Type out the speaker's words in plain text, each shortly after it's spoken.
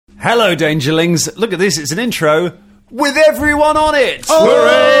Hello, Dangerlings. Look at this. It's an intro with everyone on it.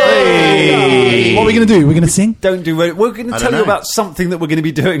 Hooray! What are we going to do? We're going to sing? Don't do it. We're going to tell you about something that we're going to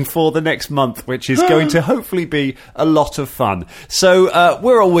be doing for the next month, which is going to hopefully be a lot of fun. So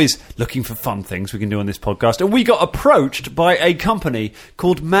we're always looking for fun things we can do on this podcast. And we got approached by a company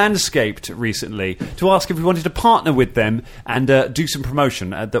called Manscaped recently to ask if we wanted to partner with them and do some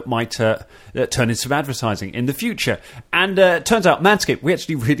promotion that might turn into some advertising in the future. And turns out Manscaped we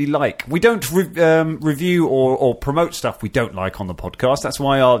actually really like. We don't review or promote stuff we don't like on the podcast. That's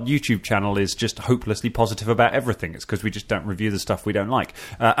why our YouTube channel is just hopelessly positive about everything. It's because we just don't review the stuff we don't like.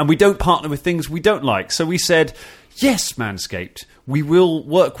 And we don't partner with things we don't like. So we said, yes, Manscaped, we will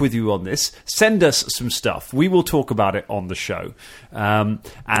work with you on this. Send us some stuff. We will talk about it on the show.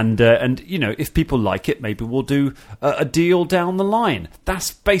 And you know, if people like it, maybe we'll do a deal down the line.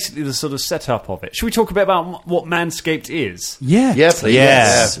 That's basically the sort of setup of it. Should we talk a bit about what Manscaped is? Yeah.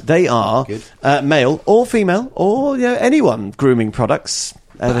 Yes. They are male or female or anyone grooming products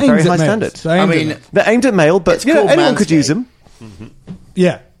at a very high standard. They're aimed at male, but anyone could use them. Mm-hmm.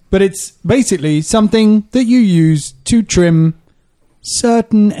 Yeah. But it's basically something that you use to trim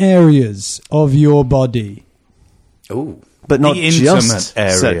certain areas of your body. Ooh. But not the just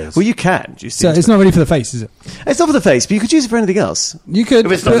areas. Well, you can. So it's not really for the face, is it? It's not for the face, but you could use it for anything else. You could.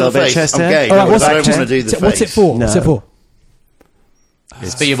 If it's not for the face, chest I'm hair. gay. All right, I don't want to do the face. What's it for? No. What's it for?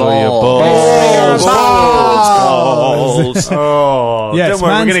 It's for your balls. Oh, Yes, don't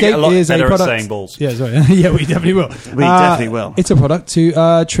worry, we're going to get a lot is better a at product. saying balls. Yeah, sorry. Yeah, we definitely will. We definitely will. It's a product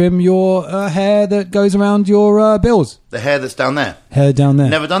to trim your hair that goes around your bills. The hair that's down there. Hair down there.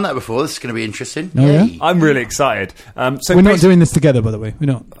 Never done that before. This is going to be interesting. Oh, yeah? Yay. I'm really excited. So we're not doing this together, by the way. We're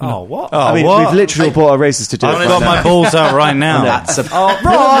not. Oh, what? I mean, we've literally bought our razors to do it. I've got my balls out right now. That's a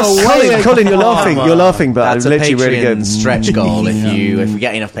Colin, you're laughing. You're laughing, but that's I'm a literally really Patreon good. stretch goal. If we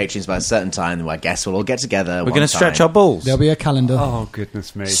get enough patrons by a certain time, then I guess we'll all get together. We're going to stretch our balls. There'll be a calendar. Oh,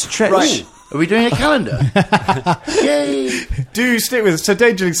 goodness me. Stretch. Right. Are we doing a calendar? Yay! Do stick with us. So,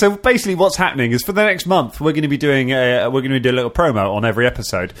 Dangerling, so basically what's happening is for the next month, we're going to be doing a little promo on every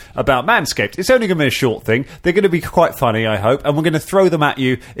episode about Manscaped. It's only going to be a short thing. They're going to be quite funny, I hope, and we're going to throw them at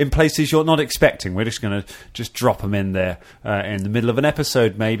you in places you're not expecting. We're just going to drop them in there in the middle of an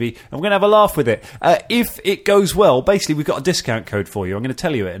episode, maybe, and we're going to have a laugh with it. If it goes well, basically we've got a discount code for you. I'm going to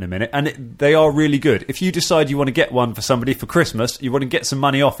tell you it in a minute, and they are really good. If you decide you want to get one for somebody for Christmas, you want to get some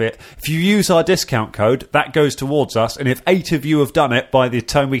money off it, if you use our discount code, that goes towards us, and if 8 of you have done it by the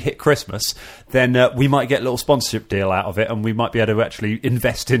time we hit Christmas, then we might get a little sponsorship deal out of it, and we might be able to actually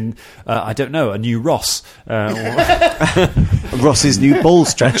invest in I don't know, a new Ross Ross's new ball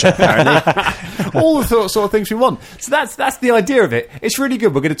stretcher, apparently. all the sort of things we want. So that's the idea of it. It's really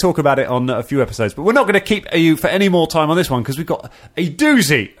good. We're going to talk about it on a few episodes, but we're not going to keep you for any more time on this one because we've got a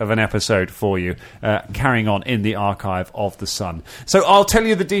doozy of an episode for you carrying on in the archive of The Sun. So I'll tell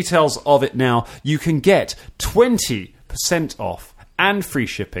you the details of it now. You can get 20% off and free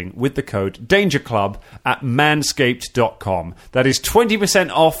shipping with the code DangerClub at manscaped.com. That is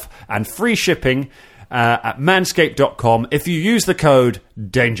 20% off and free shipping at manscaped.com if you use the code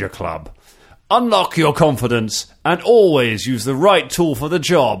DangerClub. Unlock your confidence and always use the right tool for the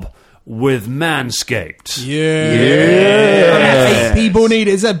job with Manscaped. Yeah. 8 people need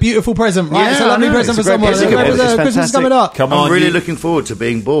it. It's a beautiful present, right? Yeah, it's a lovely present for someone. Christmas is coming up. Come on, I'm really looking forward to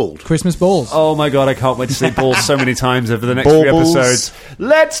being bald. Christmas balls. Oh my god, I can't wait to see balls so many times over the next Ball few balls. episodes.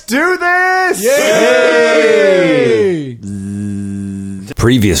 Let's do this! Yay!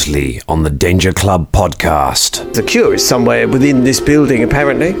 Previously on the Danger Club podcast. The cure is somewhere within this building,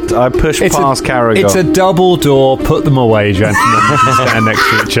 apparently. I pushed past Carragher. It's a double door. Put them away, gentlemen. Stand next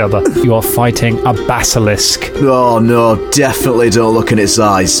to each other. You are fighting a basilisk. Oh no, definitely don't look in its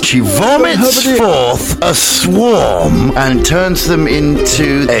eyes. She vomits forth a swarm and turns them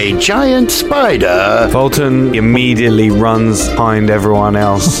into a giant spider. Fulton immediately runs behind everyone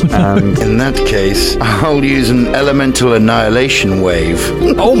else and In that case, I'll use an elemental annihilation wave.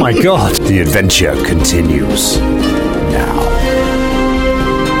 Oh my god. The adventure continues now.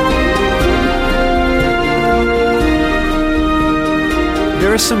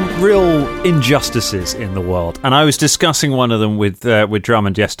 There are some real injustices in the world, and I was discussing one of them with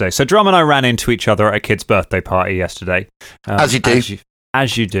Drummond yesterday. So Drummond and I ran into each other at a kid's birthday party yesterday. As you do.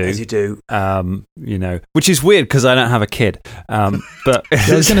 As you do. As you do. You know, which is weird because I don't have a kid. But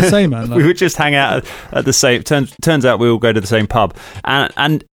I was going to say, man. we would just hang out at the same. Turns out we all go to the same pub,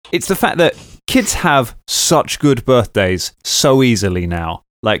 and it's the fact that kids have such good birthdays so easily now.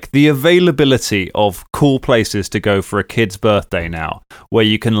 Like the availability of cool places to go for a kid's birthday now, where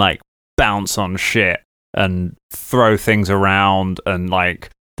you can like bounce on shit and throw things around and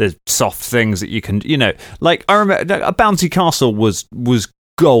like There's soft things that you can, like I remember a bouncy castle was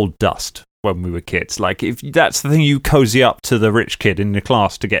gold dust when we were kids. Like if that's the thing, you cozy up to the rich kid in the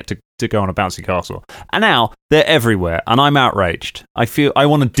class to get to go on a bouncy castle. And now they're everywhere, and I'm outraged. I feel I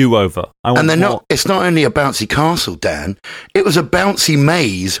want a do-over. And they're not. It's not only a bouncy castle, Dan. It was a bouncy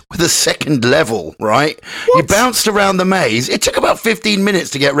maze with a second level. Right? What? You bounced around the maze. It took about 15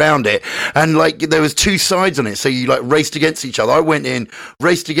 minutes to get round it, and like there was 2 sides on it, so you like raced against each other. I went in,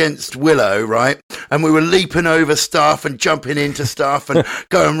 raced against Willow, right, and we were leaping over stuff and jumping into stuff and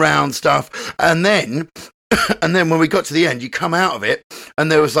going round stuff, and then when we got to the end, you come out of it, and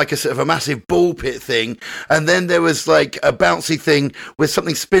there was like a sort of a massive ball pit thing, and then there was like a bouncy thing with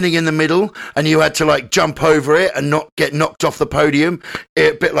something spinning in the middle, and you had to like jump over it and not get knocked off the podium.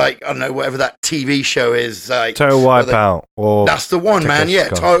 A bit like, I don't know, whatever that TV show is. Like, Total Wipeout. That's the one, man. Yeah,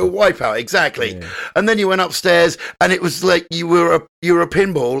 Total Wipeout, exactly. Yeah. And then you went upstairs, and it was like you were a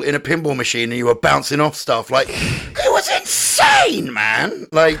pinball in a pinball machine, and you were bouncing off stuff. Like, it was insane, man.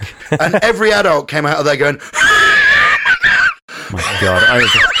 Like, and every adult came out of there going, my God,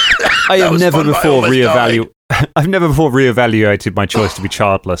 I have never before reevaluated my choice to be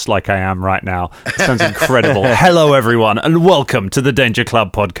childless like I am right now. It sounds incredible. Hello, everyone, and welcome to the Danger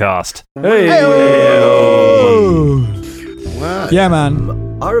Club podcast. Hey. Wow. Yeah,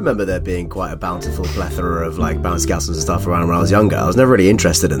 man. I remember there being quite a bountiful plethora of like bouncy castles and stuff around when I was younger. I was never really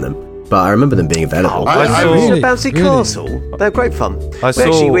interested in them, but I remember them being available. I saw a bouncy castle. They're great fun.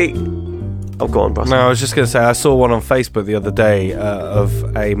 Oh, go on, Bruce. No, I was just going to say, I saw one on Facebook the other day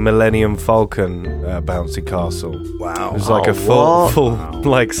of a Millennium Falcon bouncy castle. Wow. It was like a full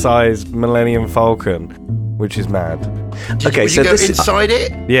like size Millennium Falcon, which is mad. Did you go inside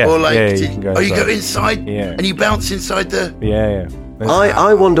it? Yeah. Or like, you can go inside. You go inside? Yeah. And you bounce inside the... Yeah.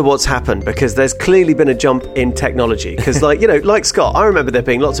 I wonder what's happened, because there's clearly been a jump in technology. Because, like Scott, I remember there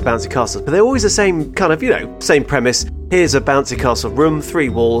being lots of bouncy castles, but they're always the same kind of, same premise. Here's a bouncy castle room, 3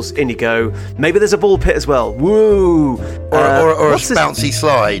 walls, in you go. Maybe there's a ball pit as well. Woo! Or a bouncy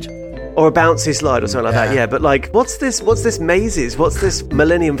slide. Or a bouncy slide or something like that, yeah. But what's this mazes? What's this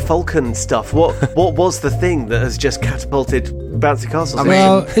Millennium Falcon stuff? What was the thing that has just catapulted bouncy castles?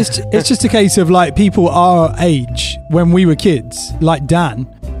 Well, it's just a case of like people our age when we were kids, like Dan,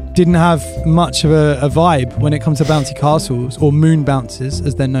 didn't have much of a vibe when it comes to bouncy castles, or moon bounces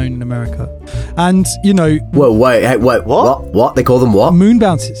as they're known in America. And Whoa, wait, what? They call them what? Moon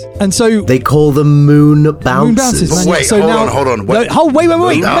bounces. And so they call them moon bounces. Moon bounces. Wait, so hold on. Wait. Make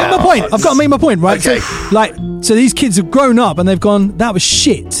my point. I've got to make my point, right? Okay. So these kids have grown up and they've gone, that was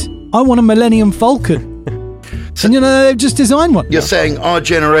shit. I want a Millennium Falcon. And they've just designed one. You're saying our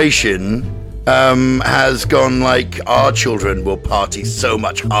generation has gone like our children will party so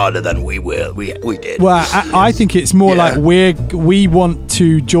much harder than we did. Well, I think it's more like we want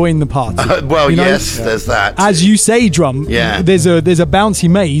to join the party. Yes, there's that. As you say, Drum. Yeah. There's a bouncy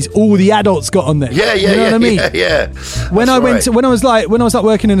maze. All the adults got on there. Yeah. You know what I mean? Yeah. When I was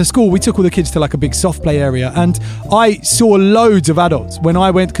working in a school, we took all the kids to like a big soft play area, and I saw loads of adults when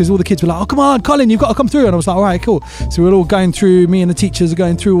I went, because all the kids were like, "Oh, come on, Colin, you've got to come through," and I was like, "All right, cool." So we're all going through. Me and the teachers are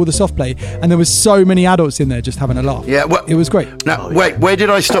going through all the soft play, and there was so many adults in there just having a laugh. Yeah, it was great. Now, wait, where did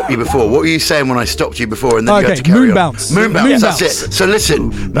I stop you before? What were you saying when I stopped you before? And then you had to carry moon on? bounce. Moon bounce. That's it. So listen,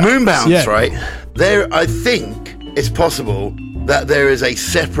 moon bounce, right? There, I think it's possible that there is a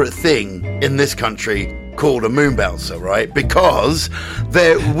separate thing in this country called a moon bouncer, right? Because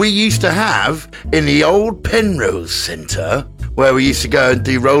we used to have in the old Penrose Centre, where we used to go and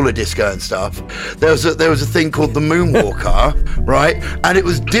do roller disco and stuff, there was a thing called the Moonwalker, right? And it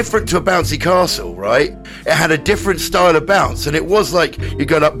was different to a bouncy castle, right? It had a different style of bounce, and it was like you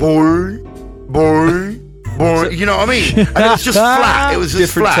go like boy, you know what I mean? And it was just flat. It was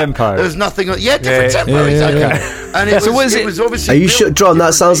just different flat. tempo. There was nothing. Different tempo. Exactly. Yeah. And it was obviously. Are you sure, John?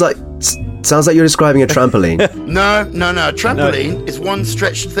 That sounds like you're describing a trampoline. No. A trampoline is one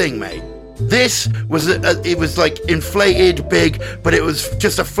stretched thing, mate. This was it was like inflated big, but it was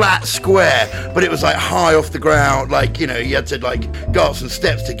just a flat square, but it was like high off the ground, like you had to like go up some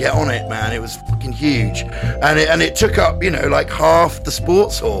steps to get on it, man. It was fucking huge, and it took up like half the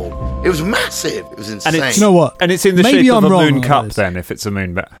sports hall. It was massive. It was insane. And you know what? And it's in the shape of a moon cup then, if it's a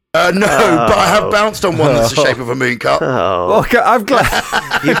moon bat. No, but I have bounced on one that's the shape of a moon cup. Okay, I'm glad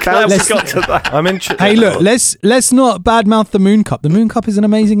you got to that. I'm interested. Hey, look, let's not badmouth the moon cup. The moon cup is an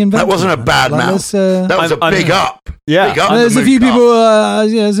amazing invention. That wasn't a bad mouth. That was a big up. Yeah, big up. There's a few people.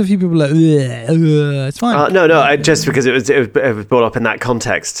 There's a few people like, it's fine. No, just because it was brought up in that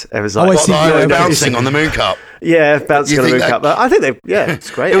context. It was like I was bouncing on the moon cup. Yeah, bounce You going to think move that- up. I think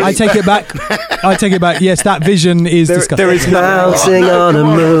it's great. I take it back. I take it back. Yes, that vision is disgusting. There is Bouncing on a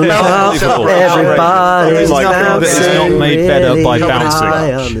moon top, everybody's It's like that is not bouncing made better by really bouncing.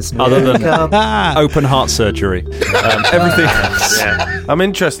 high on this Other than cup. open heart surgery. Everything else. I'm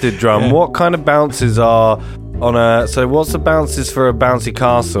interested, Drum. Yeah. What kind of bounces are on a? So, what's the bounces for a bouncy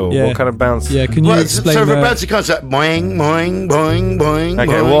castle? Yeah. What kind of bounce? Yeah, can you explain so for the- bouncy cars, like boing, boing, boing, boing.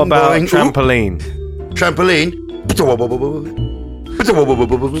 Okay, boing, what about boing. trampoline? Ooh, trampoline.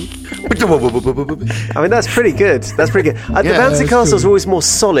 I mean, that's pretty good. That's pretty good. The Yeah, bouncy that's castles true. are always more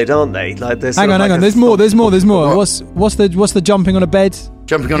solid, aren't they? Like, there's Hang sort on, of hang like on. a There's more. What? What's the jumping on a bed?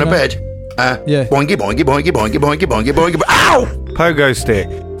 Jumping on a know? bed. Yeah. Boingy, boingy, boingy, boingy, boingy, boingy, boingy. Ow! Pogo stick.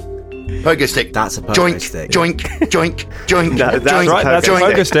 Pogo stick. That's a pogo joink, stick. Joink, joink, joink, No, that's joink. Right, that's a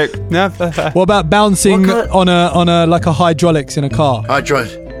joink. pogo stick. Yeah. What about bouncing What on a like a hydraulics in a car? I try.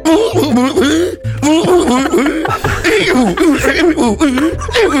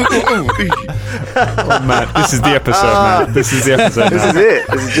 Oh, man, this is the episode, man. This is the episode. This is it.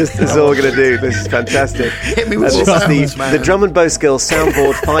 This is all we're going to do. This is fantastic. Hit me And with this all is sounds, the man. Drum and Bow Skills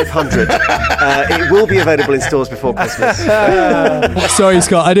Soundboard 500. It will be available in stores before Christmas. Sorry,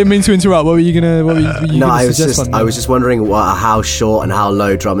 Scott. I didn't mean to interrupt. What were you gonna? What were you No, gonna I was suggest just one? I was just wondering how short and how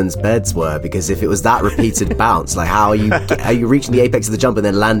low Drummond's beds were, because if it was that repeated bounce, like how are you reaching the apex of the jump and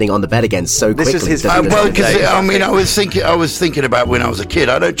then landing on the bed again so This quickly? is his Doesn't it- Well, because I mean, I was thinking about when I was a kid.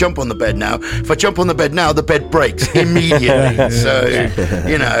 I don't jump on the bed now. If I jump on the bed now, the bed breaks immediately. So,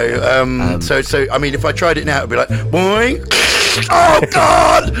 you know, so I mean, if I tried it now, it'd be like boing. Oh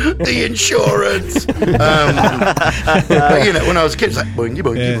God, the insurance. But you know, when I was a kid, it's like boing,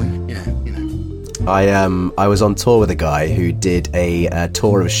 boing, boing. Yeah, you know. I was on tour with a guy who did a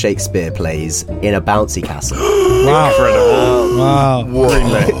tour of Shakespeare plays in a bouncy castle. Wow.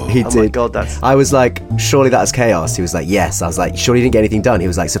 He Oh did. my God, that's... I was like, surely that's chaos. He was like, yes. I was like, surely you didn't get anything done. He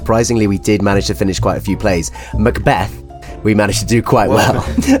was like, surprisingly, we did manage to finish quite a few plays. Macbeth, we managed to do quite well.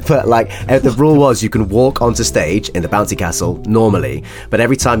 But like, the rule was you can walk onto stage in the bouncy castle normally, but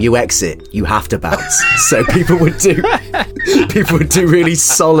every time you exit, you have to bounce. So people would do really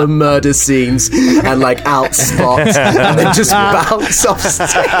solemn murder scenes and like outspot and then just bounce off stage.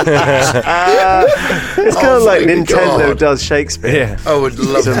 It's kind of like my Nintendo God. does Shakespeare. Yeah. I would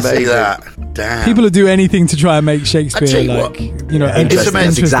love to see amazing. that. Damn. People would do anything to try and make I Shakespeare tell you like what, you know it's interesting.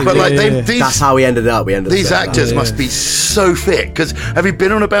 amazing. interesting. But like, Yeah. these, That's how we ended up. these actors Yeah. must be so fit. Because have you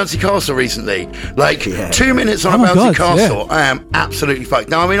been on a bouncy castle recently? Like Yeah. 2 minutes on Oh a my bouncy God, castle, I am absolutely fucked.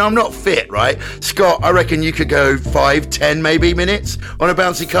 Now, I mean, I'm not fit, right? Scott, I reckon you could go 5, 10 maybe minutes on a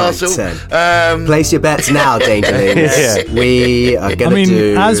bouncy castle. 10. Place your bets now, Dangerlings. Yeah. We are I going to mean,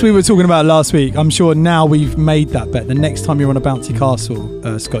 do... as we were talking about last week, I'm sure now we've made that bet. The next time you're on a bouncy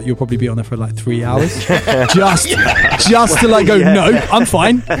castle, Scott, you'll probably be on there for like 3 hours, just to like go. No, I'm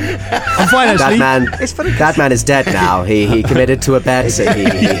fine. I'm fine actually. That man is dead now. He committed to a bet. So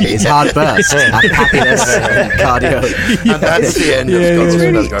his heart burst. Happiness and cardio. And that's the end Yeah, of Scott's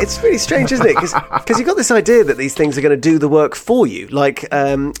yeah. Podcast. It's really strange, isn't it? Because you've got this idea that these things are going to do the work for you. Like,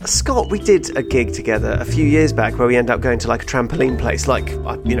 Scott, we did a gig together a few years back where we ended up going to like a trampoline place, like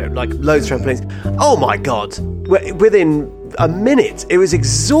loads of trampolines. Oh my God. Within a minute, it was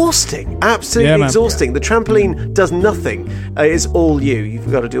exhausting. Absolutely Yeah, man. exhausting. The trampoline does nothing. It's all you.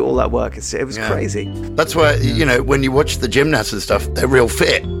 You've got to do all that work. It was crazy. That's why, you know, when you watch the gymnasts and stuff, they're real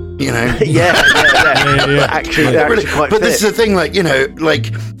fit, you know. Yeah. Actually, they're Really- actually quite but fit. this is the thing, like, you know,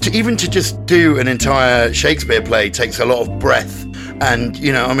 like to just do an entire Shakespeare play takes a lot of breath. And,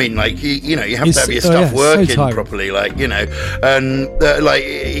 you know, I mean, like, you know, you have to have your stuff so working tiring. properly, like, you know, and like,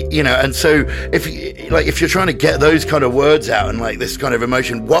 you know, and so if you're trying to get those kind of words out and like this kind of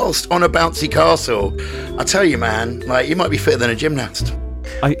emotion whilst on a bouncy castle, I tell you, man, like, you might be fitter than a gymnast.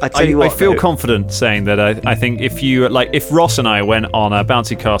 I tell you what, feel though. confident saying that I think if Ross and I went on a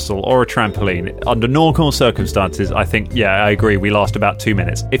bouncy castle or a trampoline under normal circumstances, I think, yeah, I agree, we last about 2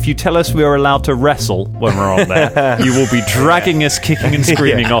 minutes. If you tell us we are allowed to wrestle when we're on there, you will be dragging us kicking and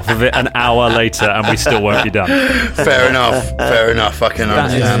screaming off of it an hour later and we still won't be done. Fair enough. I can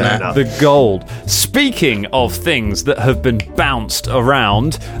understand that. The gold. Speaking of things that have been bounced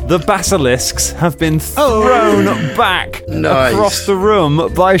around, the basilisks have been thrown back Nice. across the room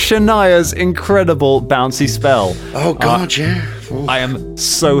by Shania's incredible bouncy spell. Oh, God, yeah. I am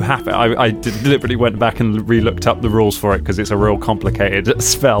so happy. I deliberately went back and re-looked up the rules for it because it's a real complicated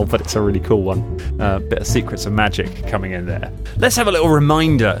spell, but it's a really cool one. Bit of Secrets of Magic coming in there. Let's have a little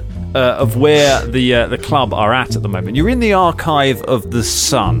reminder of where the club are at the moment. You're in the Archive of the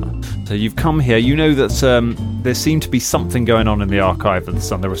Sun. So So you've come here. You know that there seemed to be something going on in the Archive of the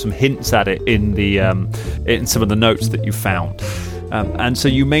Sun. There were some hints at it in the in some of the notes that you found. And so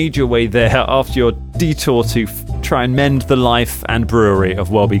you made your way there after your detour to try and mend the life and brewery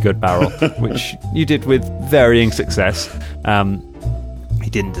of Welby Goodbarrel, which you did with varying success. He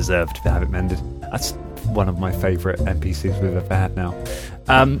didn't deserve to have it mended. That's one of my favourite NPCs we've ever had now.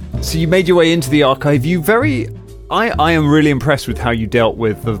 So you made your way into the Archive. I am really impressed with how you dealt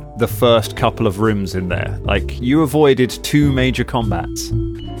with the first couple of rooms in there. Like, you avoided 2 major combats.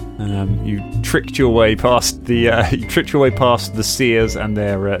 You tricked your way past the Seers and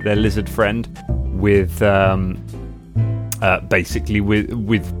their lizard friend with basically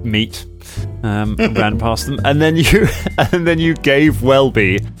with meat. Ran past them, and then you gave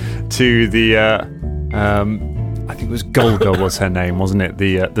Welby to the I think it was Golga was her name, wasn't it?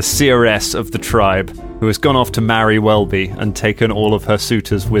 The seeress of the tribe, who has gone off to marry Welby and taken all of her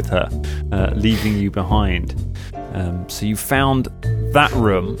suitors with her, leaving you behind. So you found that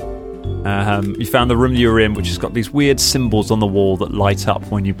room. You found the room you were in, which has got these weird symbols on the wall that light up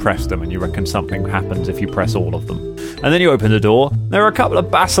when you press them, and you reckon something happens if you press all of them. And then you open the door. There are a couple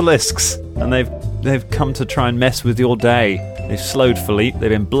of basilisks, and they've come to try and mess with your day. They've slowed Philippe. They've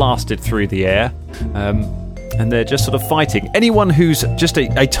been blasted through the air, and they're just sort of fighting. Anyone who's just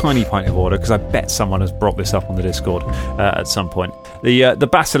a tiny point of order, because I bet someone has brought this up on the Discord at some point. The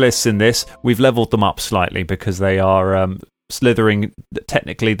basilisks in this, we've leveled them up slightly because they are Slithering.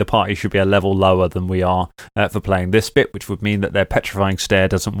 Technically, the party should be a level lower than we are for playing this bit, which would mean that their petrifying stare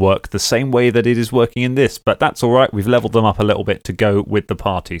doesn't work the same way that it is working in this. But that's all right. We've leveled them up a little bit to go with the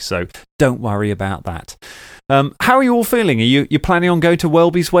party, so don't worry about that. How are you all feeling? Are you planning on going to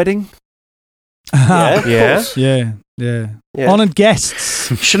Welby's wedding? Yeah. Honoured guests.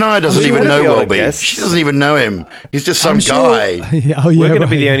 Shania doesn't even know Welby. She doesn't even know him. He's just some guy. We're going to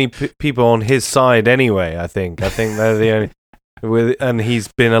be the only people on his side anyway, I think. They're the only... and he's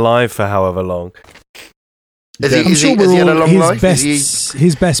been alive for however long. I'm sure we're all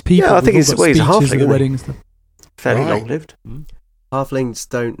his best people. Yeah, I think he's a halfling. Wedding and stuff. Fairly long-lived. Halflings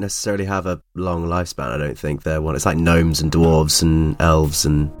don't necessarily have a long lifespan, I don't think. It's like gnomes and dwarves and elves,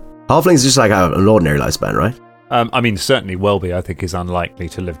 and halflings just like have an ordinary lifespan, right? I mean, certainly Welby, I think, is unlikely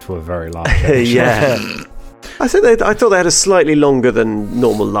to live to a very large age. Yeah. I thought they had a slightly longer than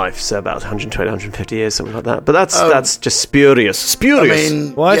normal life, so about 120, 150 years, something like that. But that's just spurious. I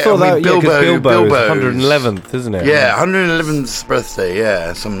mean, I thought Bilbo is 111th, isn't it? Yeah, 111th birthday,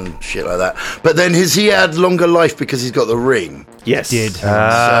 yeah, some shit like that. But then has he had longer life because he's got the ring? Yes. Did.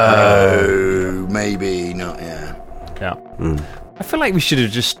 So maybe not, yeah. Yeah. I feel like we should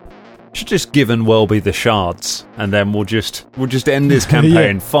have just given Welby the shards, and then we'll just end this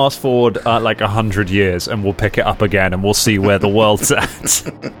campaign. Fast forward like 100 years, and we'll pick it up again, and we'll see where the world's at.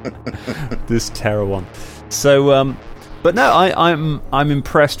 This terror one. So, but no, I'm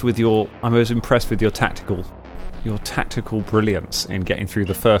impressed with your. I was impressed with your tactical brilliance in getting through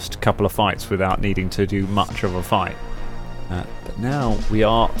the first couple of fights without needing to do much of a fight. But now we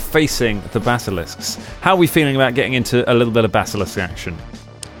are facing the basilisks. How are we feeling about getting into a little bit of basilisk action?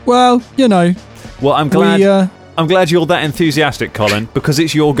 Well, you know. Well, I'm glad you're that enthusiastic, Colin, because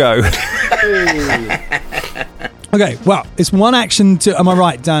it's your go. Okay, well, it's one action to... Am I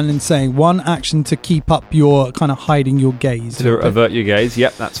right, Dan, in saying one action to keep up your kind of hiding your gaze? To avert your gaze,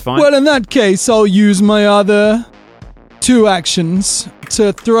 yep, that's fine. Well, in that case, I'll use my other 2 actions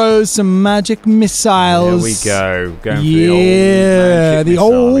to throw some magic missiles. There we go. Going for the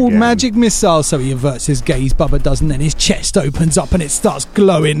old magic missile. So he averts his gaze, Bubba does, and then his chest opens up and it starts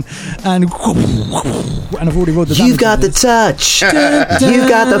glowing. And I've already rolled the damage. You've got the touch. You've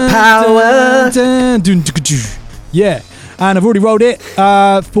got the power. Yeah. And I've already rolled it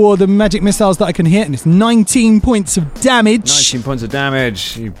for the magic missiles that I can hit, and it's 19 points of damage. 19 points of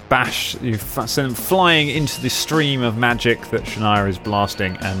damage. You send them flying into the stream of magic that Shania is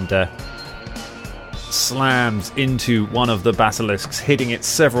blasting, and slams into one of the basilisks, hitting it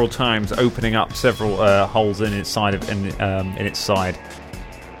several times, opening up several holes in its side. In its side.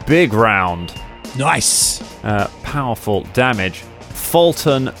 Big round. Nice. Powerful damage.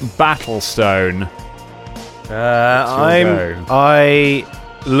 Fulton Battlestone. I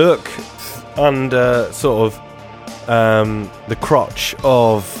look under sort of the crotch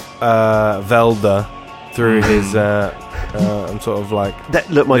of Velda through his. I'm sort of like.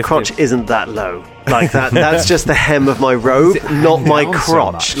 Look, my crotch isn't that low. Like that. That's just the hem of my robe, not my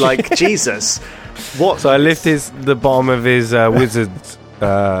crotch. So like Jesus. What? So I lift the bottom of his wizard's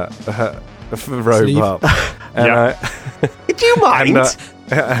robe up. And do you mind?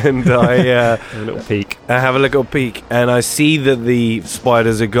 And I have a little peek. I have a little peek, and I see that the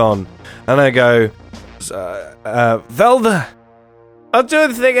spiders are gone. and I go, Velda, I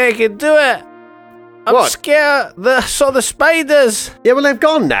don't think I can do it. I'm What? scared. Saw the spiders. Yeah, well, they've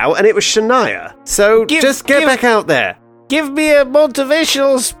gone now, and it was Shania. So just get back out there. Give me a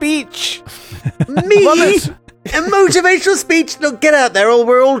motivational speech. Me? A motivational speech? Look, get out there, or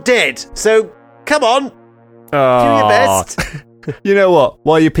we're all dead. So, come on. Do your best. You know what?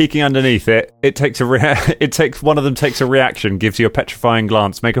 While you're peeking underneath it, it takes one of them takes a reaction, gives you a petrifying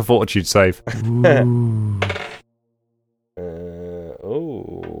glance. Make a fortitude save.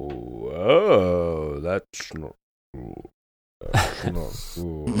 That's not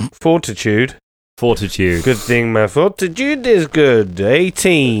Fortitude. Good thing my fortitude is good.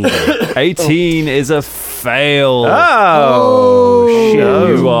 18. 18 is a fail. Oh, shit.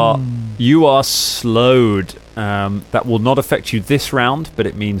 You are slowed. That will not affect you this round, but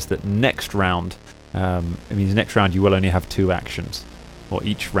it means that next round, you will only have 2 actions. Or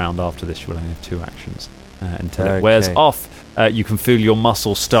each round after this, you will only have 2 actions. Until it wears off. You can feel your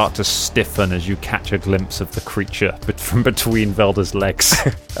muscles start to stiffen as you catch a glimpse of the creature from between Velda's legs.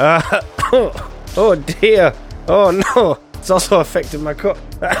 Oh dear. Oh no. It's also affected my throat.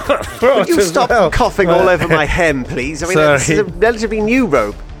 Could you stop coughing all over my hem, please? I mean, this is a relatively new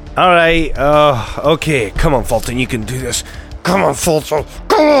rope. Alright, okay. Come on, Fulton, you can do this. Come on, Fulton.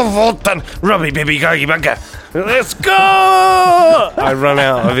 Come on, Fulton. Rubby baby gaggy bagger. Let's go! I run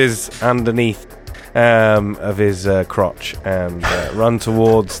out of his underneath. Of his crotch and run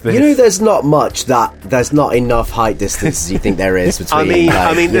towards this. You know, there's not enough height distance as you think there is between.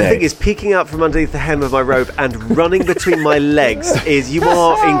 I mean, the thing is, peeking out from underneath the hem of my robe and running between my legs you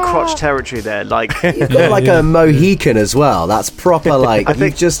are in crotch territory there. Like you've got like a Mohican as well. That's proper. Like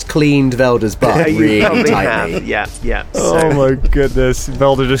you've just cleaned Velda's butt really tightly. Yeah. Oh my goodness!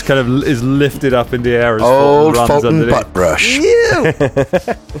 Velda just kind of is lifted up in the air as Old Fulton runs Fulton butt brush.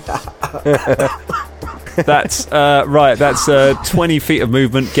 That's right. That's 20 feet of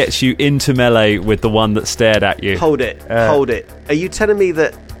movement gets you into melee with the one that stared at you. Hold it. Are you telling me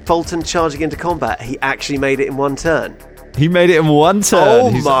that Fulton charging into combat, he actually made it in one turn? He made it in one turn.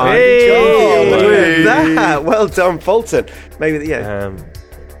 Oh my god! Look at that. Well done, Fulton. Maybe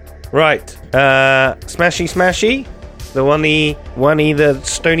Right. Smashy. The one the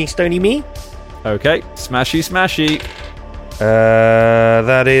stony me. Okay. Smashy.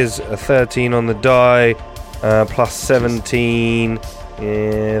 That is a 13 on the die, plus 17,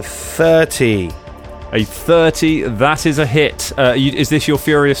 30. A 30, that is a hit. Is this your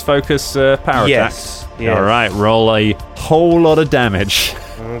Furious Focus power attack? Yes. All right, roll a whole lot of damage.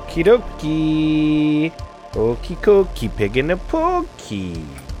 Okie dokie. Okie dokie, pig in a pokey.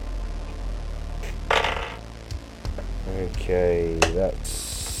 Okay, that's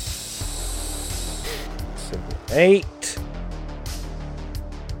 8.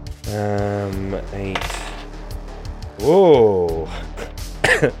 8. Whoa.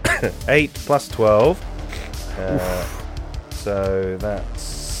 8 plus 12. So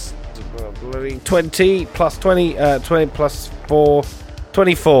that's 20 plus 20. 20 plus 4.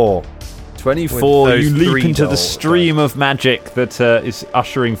 24. 24. You leap into the stream of magic that is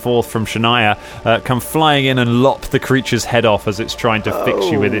ushering forth from Shania. Come flying in and lop the creature's head off as it's trying to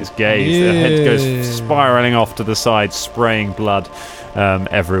fix you with its gaze. The head goes spiraling off to the side, spraying blood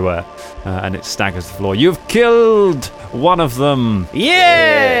everywhere, and it staggers the floor. You've killed one of them.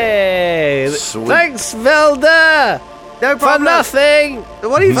 Yay! Thanks, Velda. No problem. For nothing.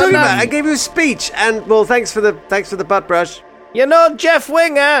 What are you talking about? I gave you a speech, and well, thanks for the butt brush. You know Jeff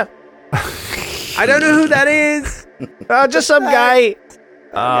Winger. I don't know who that is. Just some guy.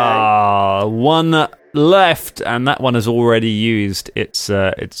 One left, and that one has already used its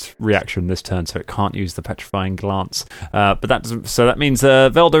reaction this turn, so it can't use the petrifying glance. But that doesn't. So that means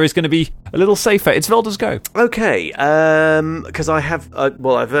Velda is going to be a little safer. It's Velda's go. Okay, because I have I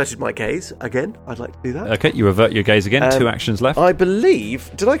averted my gaze again. I'd like to do that. Okay, you avert your gaze again. 2 actions left. I believe.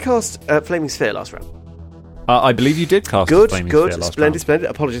 Did I cast Flaming Sphere last round? I believe you did cast Flaming Sphere last round. Splendid.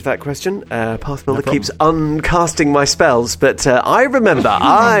 Apologies for that question. Pathbuilder keeps uncasting my spells, but I remember.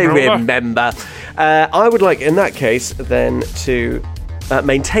 I would like, in that case, then to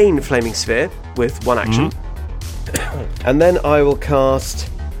maintain Flaming Sphere with 1 action. And then I will cast...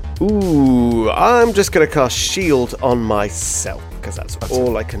 I'm just going to cast Shield on myself, because that's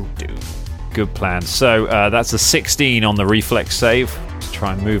all I can do. Good plan. So that's a 16 on the reflex save.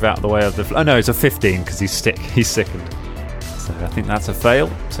 Try and move out of the way of the... Oh no, it's a 15 because he's sickened. So I think that's a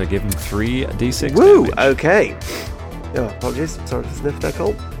fail. So give him 3d6 damage. Okay. Oh, apologies. Sorry to sniff that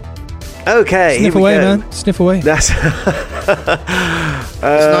cold. Okay, Sniff away, man. Sniff away. That's It's nice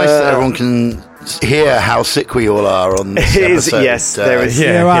that everyone can hear how sick we all are on this episode. Yes, there is.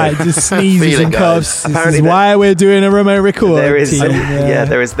 Yeah, right. Just sneezes Feel and it, coughs. This Apparently is why we're doing a remote record. There is, team.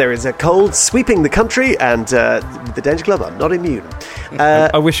 there is a cold sweeping the country, and the Danger Club are not immune.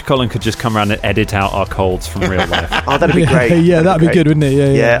 I wish Colin could just come around and edit out our colds from real life. Oh, that'd be great. Yeah, that'd be good, wouldn't it?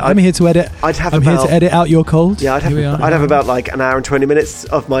 Yeah. I'm here to edit. I'd have I'm here to edit out your cold. Yeah, I'd have about like an hour and 20 minutes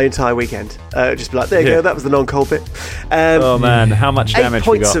of my entire weekend. Just be like, there you go, that was the non-cold bit. Oh man, how much damage 8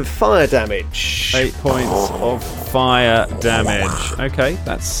 points we got? of fire damage. 8 points of fire damage. Okay,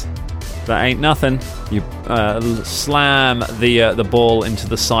 that ain't nothing. You slam the ball into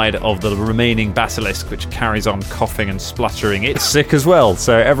the side of the remaining basilisk, which carries on coughing and spluttering. It's sick as well,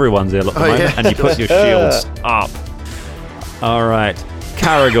 so everyone's ill at the moment. And you put your shields up. All right,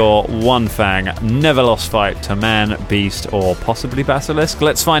 Caragor, One Fang, never lost fight to man, beast, or possibly basilisk.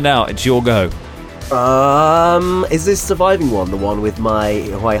 Let's find out. It's your go. Is this surviving one the one with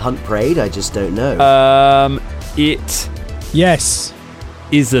my hunt parade? I just don't know. It Yes.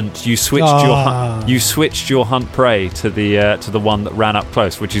 isn't. You switched your hunt prey to the one that ran up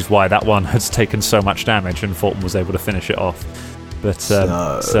close, which is why that one has taken so much damage and Fulton was able to finish it off. But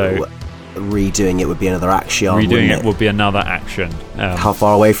so redoing it would be another action. Redoing it would be another action. How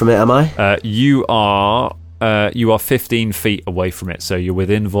far away from it am I? You are 15 feet away from it, so you're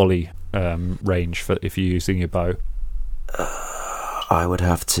within volley range for if you're using your bow. I would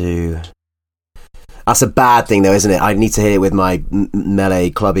have to. That's a bad thing, though, isn't it? I need to hit it with my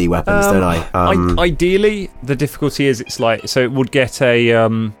melee clubby weapons, don't I? Ideally, the difficulty is it's like so it would get a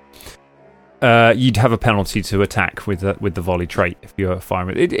you'd have a penalty to attack with the volley trait if you're firing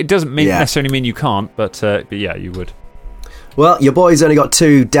with it. It doesn't necessarily mean you can't, but yeah, you would. Well, your boy's only got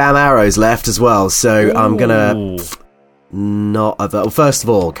 2 damn arrows left as well, so I'm gonna not. Well, first of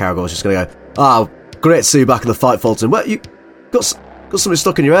all, Caragor's just gonna go. Oh, great to see you back in the fight, Fulton. What you got something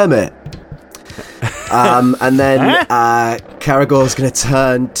stuck in your hair, mate? And then Caragor's going to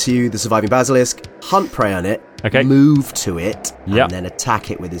turn to the surviving basilisk, hunt prey on it, move to it, and then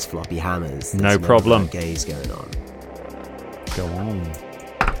attack it with his floppy hammers. No problem. Gaze going on. Go on.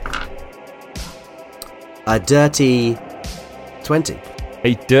 A dirty 20.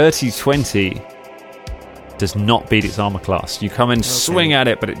 A dirty 20 does not beat its armor class. You come and swing at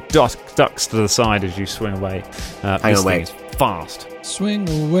it, but it ducks to the side as you swing away. Hang on, wait. Thing is fast. Swing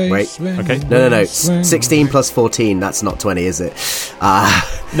away. Wait. Swing Okay. away, No. swing 16 away. plus 14, that's not 20, is it?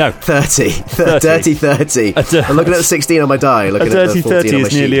 No. 30. Dirty 30. I'm looking at the 16 on my die. A Looking at the dirty 14 30 on my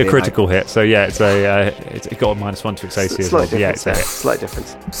is nearly sheet. a critical hit, so yeah, it's got a -1 to its AC as well. Yeah, it's a hit. Slight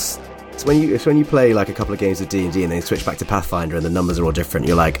difference. It's when you play like a couple of games of D&D and then you switch back to Pathfinder and the numbers are all different.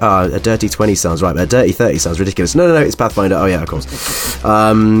 You're like, a dirty 20 sounds right, but a dirty 30 sounds ridiculous. No, it's Pathfinder. Oh yeah, of course.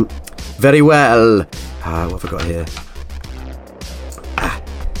 Very well. What have I got here?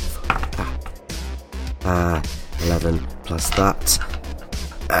 11 plus that.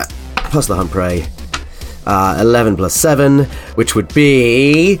 Plus the hunt prey. 11 plus 7, which would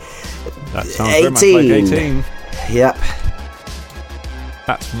be That sounds very much like 18. Yep.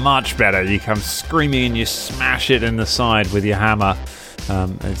 That's much better. You come screaming and you smash it in the side with your hammer.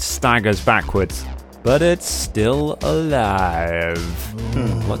 It staggers backwards, but it's still alive.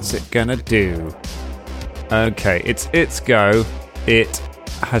 What's it gonna do? Okay, it's its go. It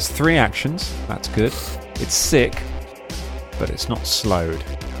has 3 actions. That's good. It's sick, but it's not slowed.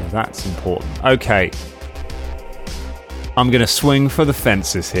 So that's important. Okay. I'm going to swing for the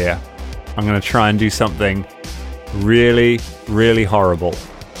fences here. I'm going to try and do something really, really horrible.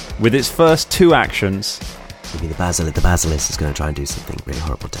 With its first 2 actions... Maybe the basilisk is going to try and do something really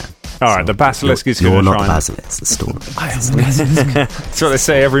horrible, Dan. All right, the basilisk is going to try You're not the and... basilisk, the story. That's what they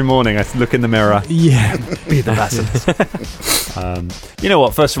say every morning. I look in the mirror. Yeah. Be the basilisk. You know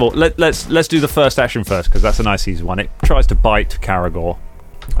what? First of all, let's do the first action first because that's a nice easy one. It tries to bite Caragor.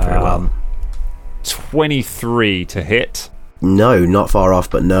 Very well. 23 to hit. No, not far off,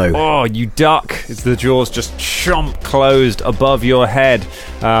 but no. Oh, you duck. It's the jaws just chomp closed above your head.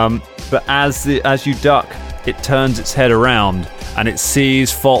 But as you duck, it turns its head around and it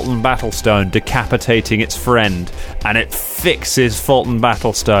sees Fulton Battlestone decapitating its friend, and it fixes Fulton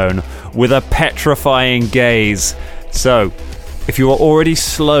Battlestone with a petrifying gaze. So, if you are already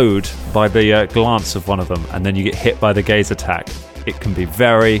slowed by the glance of one of them and then you get hit by the gaze attack, it can be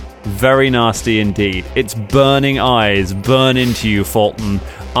very, very nasty indeed. Its burning eyes burn into you, Fulton.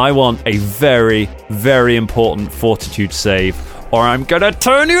 I want a very, very important fortitude save, or I'm gonna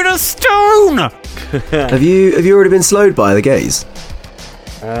turn you to stone! Have you already been slowed by the gaze?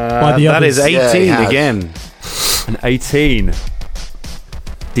 By the that others. is 18 again. An 18.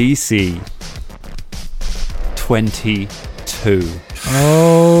 DC 22.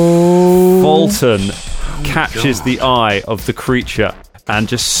 Oh. Fulton catches the eye of the creature and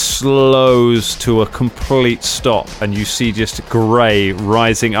just slows to a complete stop, and you see just grey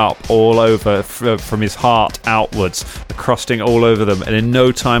rising up all over from his heart outwards, crusting all over them, and in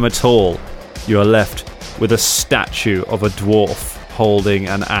no time at all you are left with a statue of a dwarf holding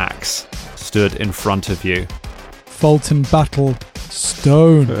an axe stood in front of you. Fulton battle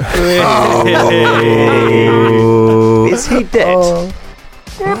stone. Is he dead?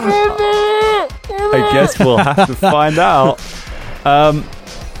 I guess we'll have to find out.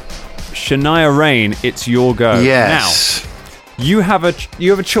 Shania Rain, it's your go. Yes. Now, you have a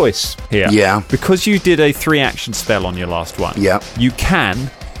choice here. Yeah. Because you did a 3-action spell on your last one. Yeah. You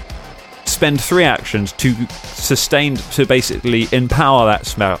can spend 3 actions to basically empower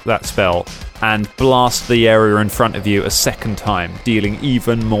that spell and blast the area in front of you a second time, dealing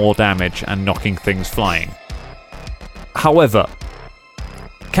even more damage and knocking things flying. However,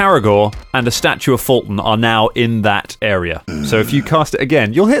 Caragor and a statue of Fulton are now in that area. So if you cast it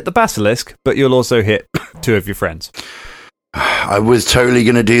again, you'll hit the basilisk, but you'll also hit 2 of your friends. I was totally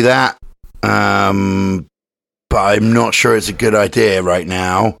going to do that, but I'm not sure it's a good idea right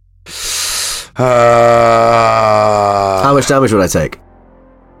now. How much damage would I take?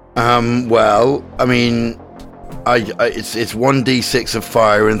 Well, I mean, it's 1d6 of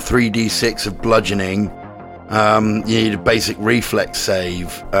fire and 3d6 of bludgeoning. You need a basic reflex save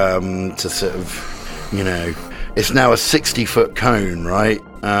to sort of, it's now a 60-foot cone, right?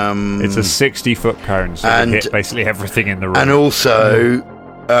 It's a 60-foot cone, so you hit basically everything in the room. And also,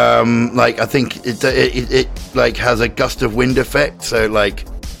 I think it like has a gust of wind effect, so like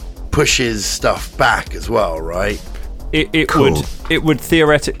pushes stuff back as well, right? It would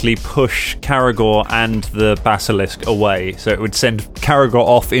theoretically push Caragor and the basilisk away, so it would send Caragor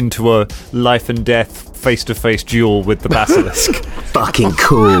off into a life and death face-to-face duel with the basilisk. Fucking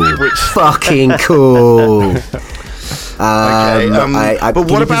cool. Fucking cool. But what can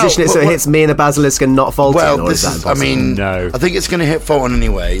you about position it so it hits me and the basilisk and not Fulton? Well, or is that impossible? No. I think it's going to hit Fulton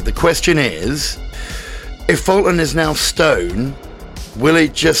anyway. The question is, if Fulton is now stone, will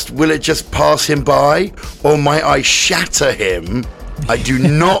it just pass him by, or might I shatter him? I do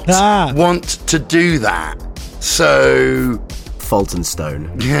not want to do that. So Fulton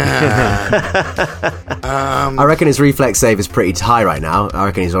stone. Yeah. I reckon his reflex save is pretty high right now. I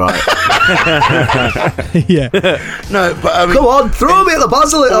reckon he's all right. Yeah. No, but I mean, come on, throw me at the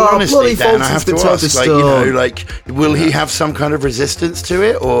basilisk. Oh, honestly, bloody Dan, I Fulton's have to been turned to ask, stone. will he have some kind of resistance to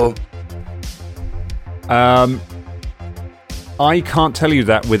it, or? I can't tell you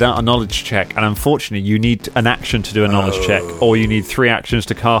that without a knowledge check, and unfortunately you need an action to do a knowledge check, or you need 3 actions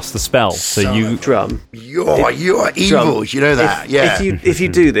to cast the spell. So you... Drum. You are evil, you know that, If you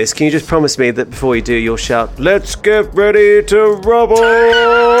do this, can you just promise me that before you do, you'll shout, "Let's get ready to rumble!"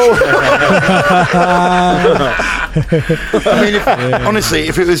 I mean, honestly,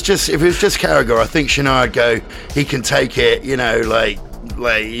 if it was just Caragor, I think Shania would go, he can take it, you know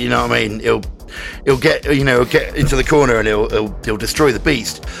what I mean? He'll get into the corner and he'll destroy the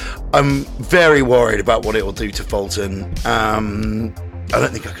beast. I'm very worried about what it will do to Fulton. I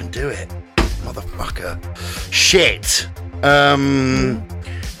don't think I can do it, motherfucker. Shit.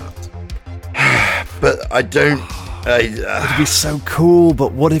 But I don't. It'd be so cool,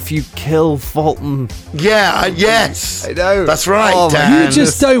 but what if you kill Fulton? Yeah, yes. I know. That's right, Oh, Dan. You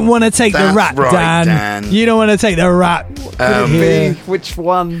just don't want to take the That's rat, right, Dan. Dan. You don't want to take the rat. Me? Which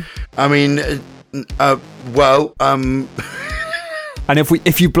one? I mean, And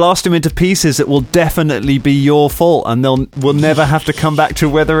if you blast him into pieces, it will definitely be your fault, and we'll never have to come back to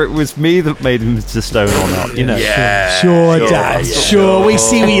whether it was me that made him into stone or not. You know. Sure, Dan. Sure, we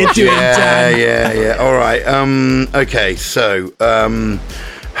see what you're doing, Dan. Yeah. All right. Okay. So,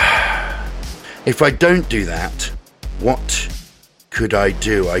 if I don't do that, what could I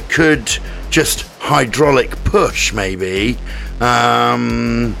do? I could just hydraulic push, maybe.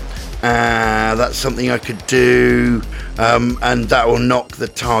 That's something I could do, and that will knock the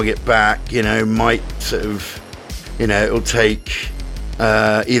target back. Might sort of, it'll take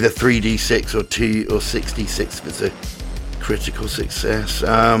either 3d6 or 2 or 66 if it's a critical success.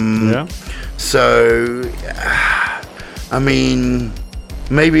 So, I mean,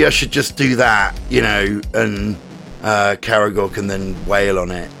 maybe I should just do that, and Caragor can then wail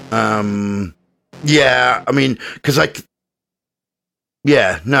on it. Yeah, I mean, because I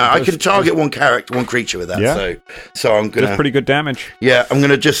can target one creature with that. Yeah. So I'm gonna. That's pretty good damage. Yeah, I'm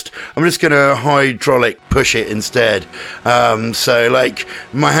just gonna hydraulic push it instead. So like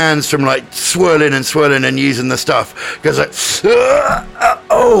my hands from like swirling and using the stuff goes like,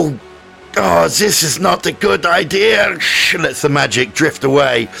 oh, this is not a good idea. Lets the magic drift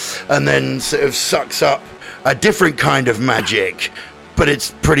away and then sort of sucks up a different kind of magic. But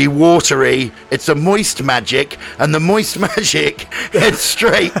it's pretty watery. It's a moist magic, and the moist magic heads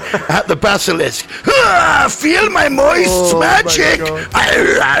straight at the basilisk. Feel my moist magic!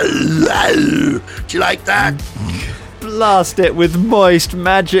 Do you like that? Blast it with moist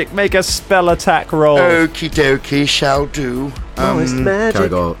magic. Make a spell attack roll. Okie dokie, shall do. Moist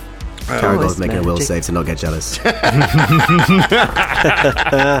magic. Caragor's making a will save to not get jealous.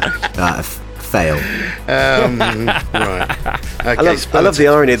 Fail. Right. Okay, I love the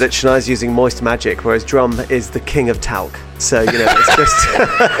irony that Shania's using moist magic, whereas Drum is the king of talc. So, it's just...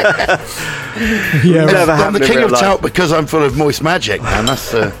 I'm the king of talc because I'm full of moist magic, man.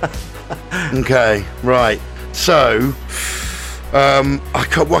 That's okay, right. So, I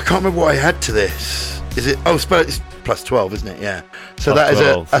can't remember what I had to this. Is it... Oh, it's plus 12, isn't it? Yeah. So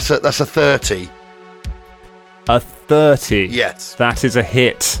plus that's a 30. A 30. Yes. That is a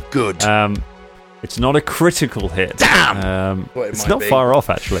hit. Good. It's not a critical hit. Damn! It's not far off,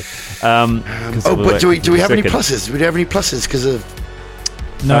 actually. But do we have any pluses? Do we have any pluses because of...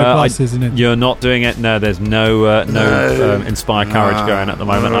 No pluses, isn't it? You're not doing it? No, there's no Inspire Courage going at the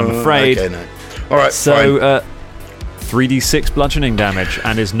moment, I'm afraid. Okay, no. All right, so 3d6 bludgeoning damage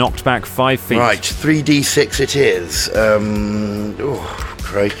and is knocked back 5 feet. Right, 3d6 it is.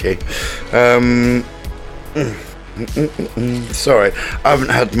 Crikey. Sorry, I haven't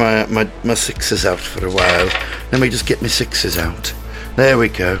had my sixes out for a while. Let me just get my sixes out. There we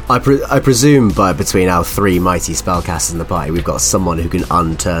go. I presume between our 3 mighty spellcasters in the party, we've got someone who can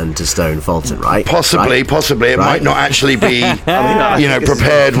unturn to stone Fulton, right? Possibly. It might not actually be,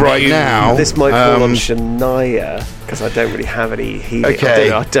 prepared right now. This might fall on Shania, because I don't really have any healing. Okay,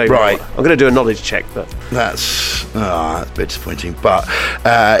 I don't right. I'm going to do a knowledge check, but... That's a bit disappointing, but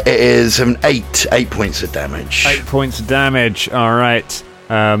it is 8 points of damage. 8 points of damage, all right.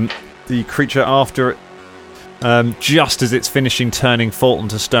 The creature after it, just as it's finishing turning Fulton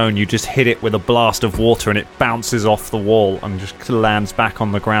to stone, you just hit it with a blast of water and it bounces off the wall and just lands back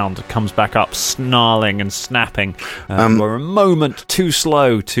on the ground. It comes back up snarling and snapping. We're a moment too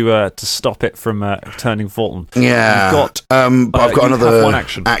slow to stop it from turning Fulton. Yeah. I've got another one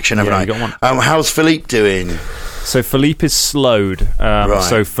action, haven't I? You got one. How's Philippe doing? So Philippe is slowed. Right.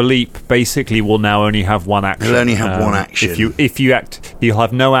 So Philippe basically will now only have one action. He'll only have one action. If you act, he'll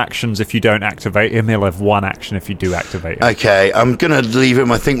have no actions if you don't activate him. He'll have one action if you do activate him. Okay, I'm gonna leave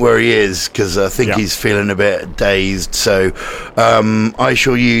him. I think where he is because I think he's feeling a bit dazed. So I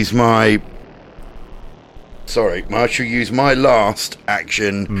shall use my. I shall use my last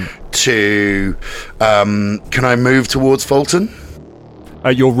action to. Can I move towards Fulton?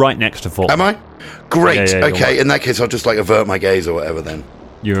 You're right next to Fulton. Am I? Great. Yeah, okay, in that case, I'll just avert my gaze or whatever then.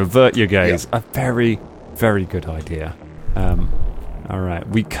 You avert your gaze. A very, very good idea. All right,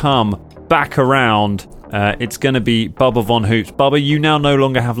 we come back around. It's going to be Bubba Von Hoops. Bubba, you now no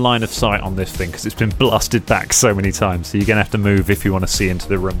longer have line of sight on this thing because it's been blasted back so many times. So you're going to have to move if you want to see into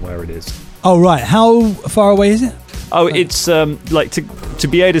the room where it is. Oh, right. How far away is it? Oh, it's to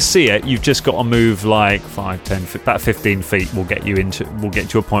be able to see it, you've just got to move 5, 10, about 15 feet. We'll get you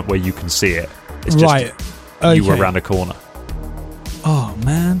to a point where you can see it. It's just right. Okay. You were around the corner. Oh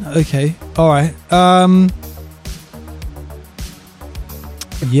man. Okay. All right.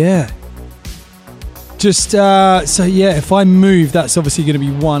 Yeah. Just if I move, that's obviously going to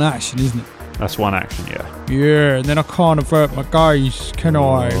be one action, isn't it? That's one action, yeah. Yeah, and then I can't avert my gaze, can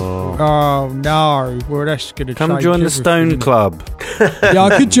I? Oh no, well that's going to come join the Stone Club. Yeah,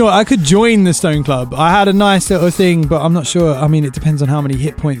 I could join the Stone Club. I had a nice little thing, but I'm not sure. I mean, it depends on how many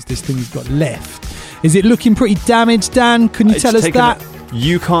hit points this thing's got left. Is it looking pretty damaged, Dan? Can you tell us that?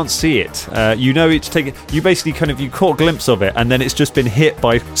 You can't see it. It's taken. You basically you caught a glimpse of it, and then it's just been hit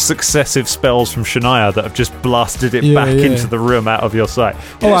by successive spells from Shania that have just blasted it back into the room out of your sight.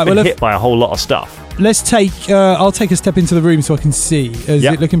 It's been hit by a whole lot of stuff. Let's take. I'll take a step into the room so I can see. Is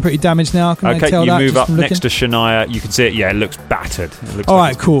it looking pretty damaged now? Can I tell you that? Move up next to Shania. You can see it. Yeah, it looks battered. All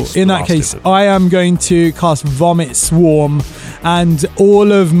right, cool. In that case, I am going to cast Vomit Swarm, and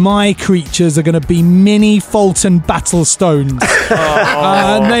all of my creatures are going to be mini Fulton battle stones,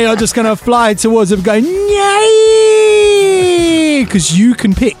 and they are just going to fly towards them, going yay! Because you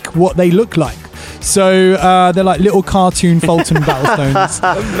can pick what they look like. So they're like little cartoon Fulton Battlestones.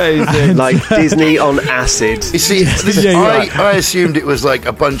 Amazing. Like Disney on acid. You see, I assumed it was like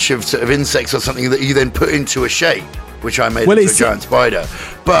a bunch of sort of insects or something that you then put into a shape. which I made Well, into a it's- giant spider.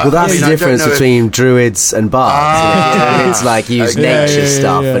 But Well, that's I mean, the I don't difference know if- between druids and bards. Druids like use nature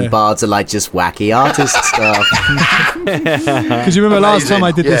stuff, yeah. and bards are like just wacky artist stuff. Because you remember last time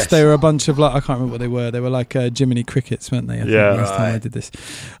I did this, Yes. they were a bunch of like, I can't remember what they were. They were like Jiminy Crickets, weren't they? I think Yeah. last time I did this.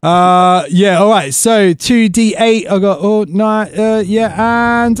 Yeah. All right. So 2d8. I got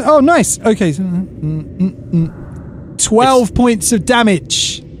and nice. Okay. So, 12 points of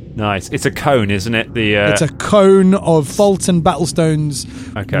damage. Nice. It's a cone, isn't it? It's a cone of Fulton battlestones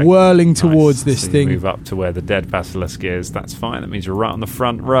whirling towards this So you thing. move up to where the dead basilisk is. That's fine. That means you're right on the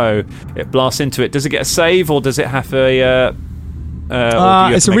front row. It blasts into it. Does it get a save, or does it have a? Or do you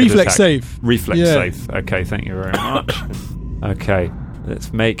have It's to a make an reflex attack? save. Reflex Yeah. save. Okay, thank you very much. Okay,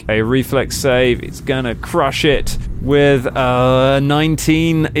 let's make a reflex save. It's gonna crush it with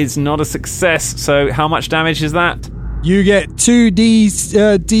 19. Is not a success. So how much damage is that? You get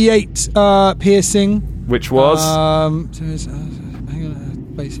 2d8 piercing. Which was?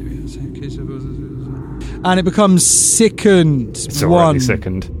 And it becomes sickened. It's already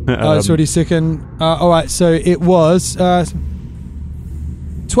sickened. It's already sickened. All right, so it was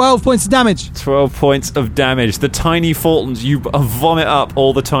 12 points of damage. 12 points of damage. The tiny Fultons, you vomit up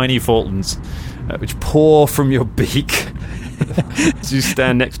all the tiny Fultons, which pour from your beak. As you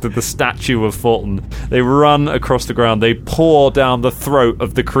stand next to the statue of Fulton, they run across the ground. They pour down the throat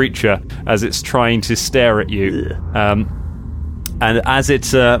of the creature as it's trying to stare at you. And as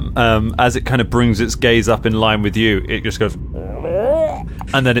it kind of brings its gaze up in line with you, it just goes,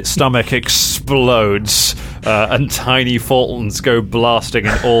 and then its stomach explodes, and tiny Fultons go blasting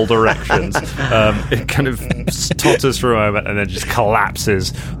in all directions. It kind of totters for a moment and then just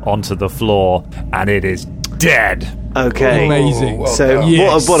collapses onto the floor, and it is dead. Okay. Amazing. So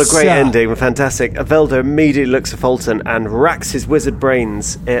Yes, what a great sir. ending, fantastic. Veldo immediately looks at Fulton and racks his wizard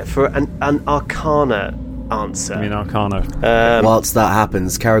brains for an Arcana answer. I mean, Arcana. Whilst that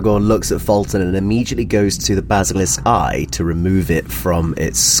happens, Karagorn looks at Fulton and immediately goes to the basilisk eye to remove it from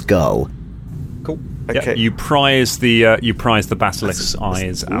its skull. Cool. Okay. Yeah, you prize the basilisk's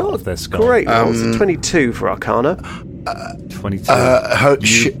eyes out of their skull. Great. Rolls a 22 for Arcana.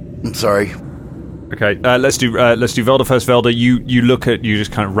 22. Sorry. Okay, let's do Velda first. Velda, you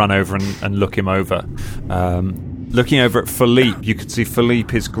just kind of run over and look him over. Looking over at Philippe, you can see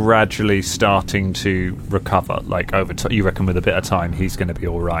Philippe is gradually starting to recover. Like you reckon with a bit of time, he's going to be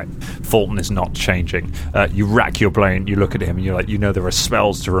all right. Fulton is not changing. You rack your brain, you look at him, and you're like, there are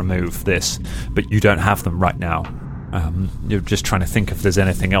spells to remove this, but you don't have them right now. You're just trying to think if there's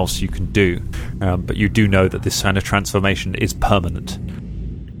anything else you can do, but you do know that this kind of transformation is permanent.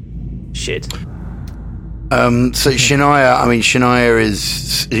 Shit. So Shania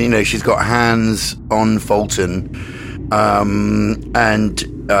is, she's got hands on Fulton, and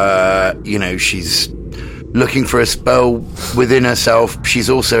she's looking for a spell within herself. She's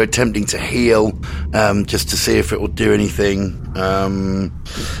also attempting to heal, just to see if it will do anything.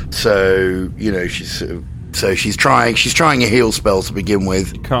 She's trying a heal spell to begin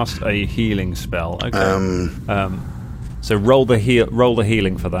with. Cast a healing spell. Okay. So roll the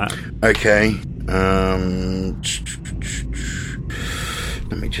healing for that. Okay.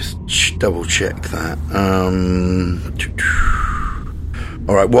 Let me just double check that.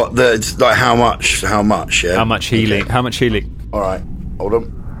 All right. What it's like? How much? Yeah. How much healing? Okay. How much healing? All right. Hold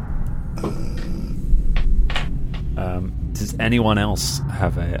on. Does anyone else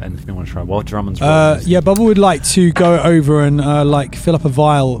have anything they want to try? Well, Drummond's Bubba would like to go over and fill up a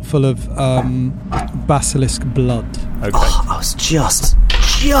vial full of basilisk blood. Okay. Oh, I was just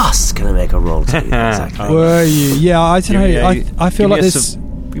gonna make a roll to do that, exactly. Were you? Yeah, I don't know. I feel like this.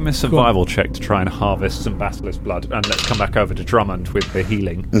 Give me a survival check to try and harvest some basilisk blood, and let's come back over to Drummond with the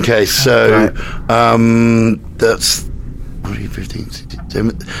healing. Okay. So that's 15,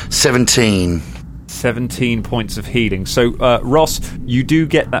 16, 17. 17 points of healing. So, Ross, you do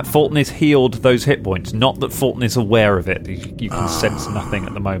get that Fulton is healed those hit points. Not that Fulton is aware of it. You can sense nothing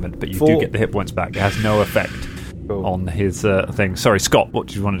at the moment, but you do get the hit points back. It has no effect on his thing. Sorry, Scott, what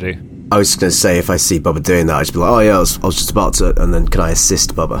do you want to do? I was going to say, if I see Bubba doing that, I'd just be like, oh yeah, I was just about to, and then can I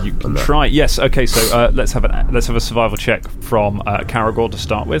assist Bubba? You can try. Yes. Okay. So let's have a survival check from Karagor to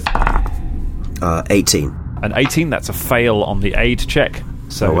start with. 18. An 18. That's a fail on the aid check.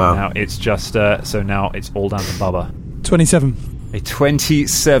 So now it's just now it's all down to Bubba. 27. A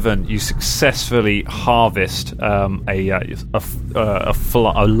 27. You successfully harvest a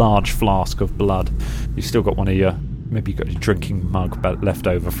large flask of blood. You've still got one of your maybe you got your drinking mug left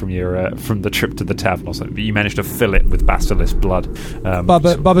over from your from the trip to the tavern or something, but you managed to fill it with basilisk blood.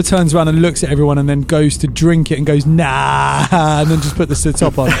 Bubba turns around and looks at everyone and then goes to drink it and goes, nah, and then just put the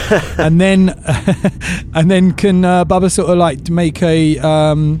top on. and then can Bubba sort of like make a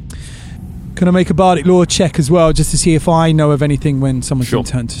can I make a bardic law check as well, just to see if I know of anything when someone's been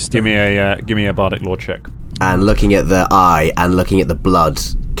turned to stone? Give me a bardic law check. And looking at the eye and looking at the blood,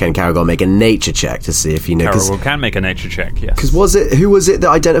 can Caragor make a nature check to see if you know? Caragor can make a nature check, yes. Because who was it that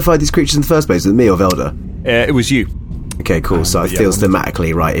identified these creatures in the first place? Was it me or Velda? It was you. Okay, cool. So it feels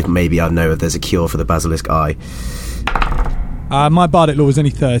thematically right. If maybe I know if there's a cure for the basilisk eye. My bardic law was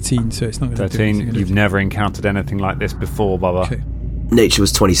only 13, so it's not going to 13. You've never encountered anything like this before, Bubba. Okay. Nature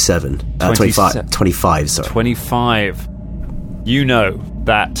was 27. 25, sorry. 25. You know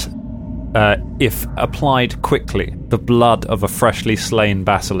that if applied quickly, the blood of a freshly slain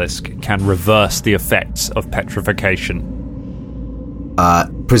basilisk can reverse the effects of petrification.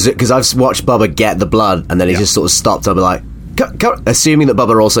 Because I've watched Bubba get the blood, and then he just sort of stopped. I'll be like, assuming that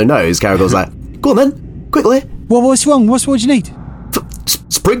Bubba also knows, Caragor's like, go on then, quickly. Well, what's wrong? What do you need?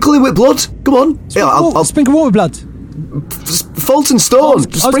 Sprinkle him with blood. Come on. I'll sprinkle what with blood? Fulton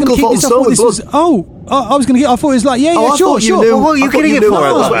Stone. Sprinkle Fulton Stone with blood. I was going to get. I thought it was like, sure. What are you getting it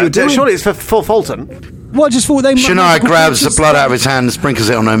for? Surely it's for Fulton. Well, I just thought they. Shania grabs the blood out of his hand and sprinkles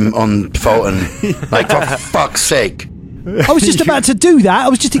it on Fulton. Like, for fuck's sake. I was just about to do that. I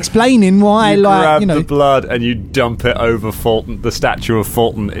was just explaining why, you grab the blood and you dump it over Fulton, the statue of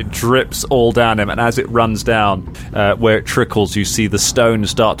Fulton. It drips all down him, and as it runs down, where it trickles, you see the stone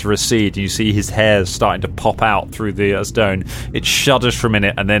start to recede. You see his hairs starting to pop out through the stone. It shudders for a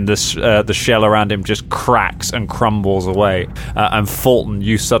minute, and then the shell around him just cracks and crumbles away. And Fulton,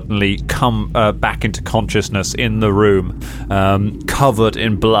 you suddenly come back into consciousness in the room, covered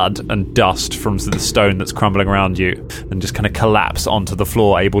in blood and dust from the stone that's crumbling around you, and just kind of collapse onto the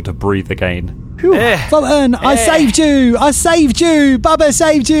floor, able to breathe again. Fulton, I saved you! Bubba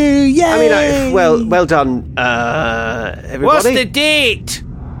saved you! Yay! I mean, well done, everybody. What's the date?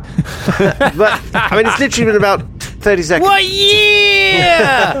 But, I mean, it's literally been about 30 seconds. What year?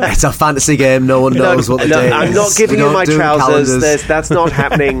 It's a fantasy game. No one knows what the date is. I'm not giving you my trousers. That's not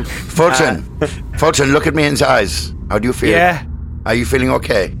happening. Fulton, look at me in the eyes. How do you feel? Yeah. Are you feeling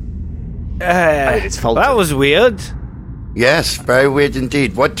okay? It's Fulton. That was weird. Yes, very weird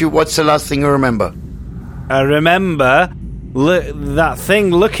indeed. What's the last thing you remember? I remember that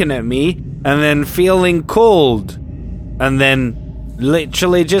thing looking at me and then feeling cold. And then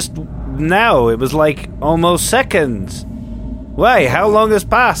literally just now, it was like almost seconds. Wait, how long has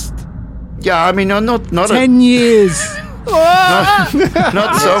passed? Yeah, I mean, not 10 years. not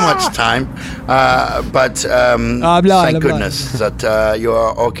so much time, but thank goodness that you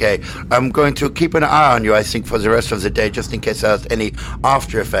are okay. I'm going to keep an eye on you, I think, for the rest of the day, just in case there's any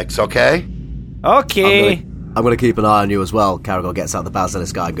after effects, okay? Okay. I'm going to keep an eye on you as well. Caragor gets out the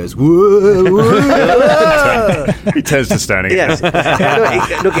basilisk guy and goes, whoa, whoa. He turns to stone again. Yes.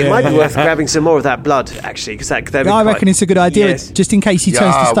 Look, it might be worth grabbing some more of that blood, actually, because I reckon it's a good idea, just in case he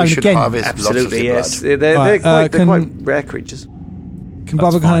turns to stone again. Absolutely, yes. They're quite rare creatures. Can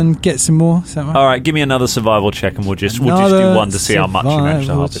Bubba go and get some more? Is that right? All right, give me another survival check, and we'll just do one to see how much you manage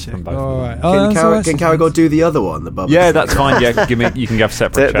to harvest from both. All right. Can Caragor do the other one? The Bubba? Yeah, that's fine. Yeah, you can have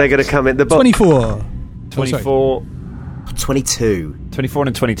separate checks. They're going to come in the 24. 24. 22. 24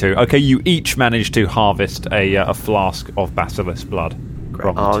 and 22. Okay, you each managed to harvest a flask of basilisk blood.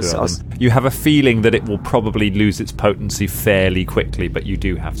 You have a feeling that it will probably lose its potency fairly quickly, but you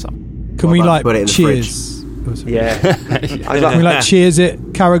do have some. Can we cheers? Yeah. Can we cheers it,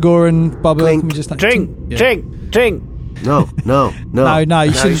 Caragor and Bubba? Can we just drink. No. No,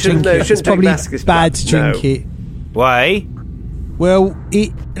 you shouldn't drink it. It's probably bad to drink it. Why? Well,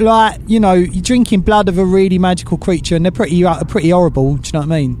 you're drinking blood of a really magical creature, and they're pretty horrible. Do you know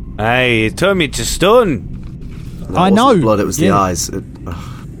what I mean? Hey, it turned me to stone. I know. The blood, it was the eyes.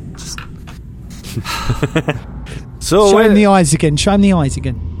 Show him the eyes again.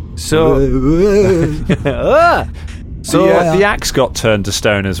 So the axe got turned to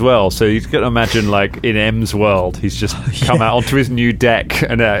stone as well. So you can imagine, like in M's world, he's just come out onto his new deck,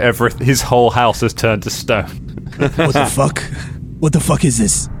 and his whole house has turned to stone. What the fuck? What the fuck is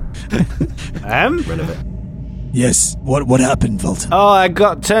this? Yes. What happened, Fulton? Oh, I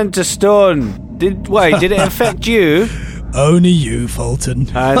got turned to stone. Did it affect you? Only you, Fulton.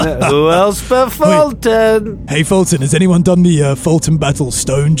 Who else but Fulton? Hey, Fulton, has anyone done the Fulton Battle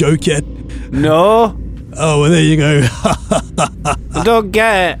Stone joke yet? No. Oh, well, there you go. I don't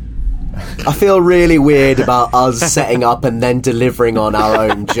get it. I feel really weird about us setting up and then delivering on our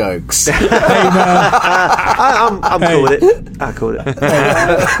own jokes. Hey, man. I'm cool with it. I call it.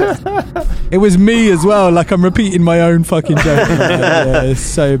 It was me as well. Like, I'm repeating my own fucking joke. Yeah, it's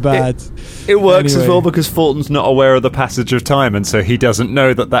so bad. It works Anyway. as well because Fulton's not aware of the passage of time, and so he doesn't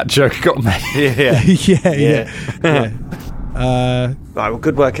know that joke got made. Yeah. Right, well,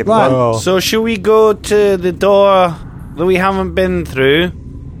 good work, everyone. Right. So should we go to the door that we haven't been through?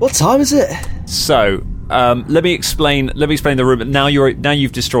 What time is it? So, let me explain the room. Now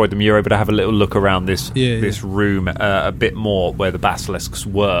you've destroyed them. You're able to have a little look around this room a bit more where the basilisks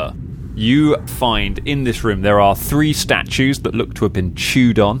were. You find in this room there are 3 statues that look to have been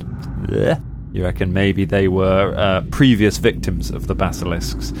chewed on. You reckon maybe they were previous victims of the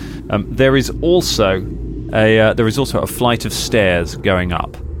basilisks. There is also a flight of stairs going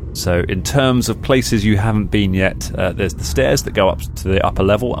up. So in terms of places you haven't been yet, there's the stairs that go up to the upper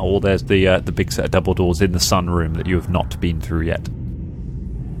level, or there's the big set of double doors in the sunroom that you have not been through yet.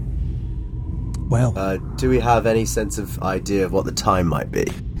 Well, Do we have any sense of idea of what the time might be?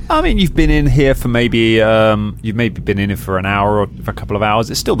 I mean, you've been in here for maybe been in here for an hour or for a couple of hours.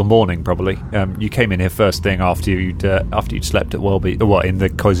 It's still the morning, probably. You came in here first thing after you'd slept at Welby, in the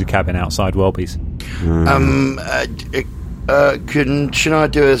cozy cabin outside Welby's. Should I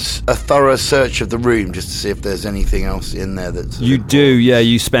do a thorough search of the room just to see if there's anything else in there that's... You do, yeah.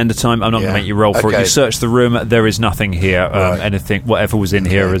 You spend the time... I'm not going to make you roll for it. You search the room. There is nothing here. Anything, whatever was in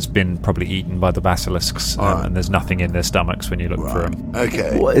here has been probably eaten by the basilisks, and there's nothing in their stomachs when you look through them.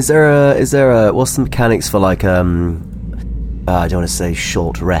 Okay. Is there a what's the mechanics for like I don't want to say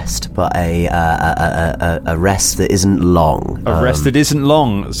short rest, but a rest that isn't long. A rest that isn't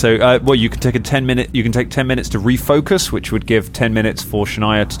long. So, you can take 10 minutes. You can take 10 minutes to refocus, which would give 10 minutes for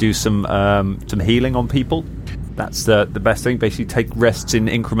Shania to do some healing on people. That's the best thing. Basically, take rests in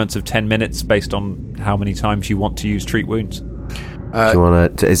increments of 10 minutes based on how many times you want to use treat wounds. Do you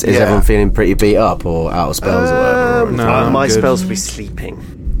want to? Is everyone feeling pretty beat up or out of spells or whatever? No, my spells will be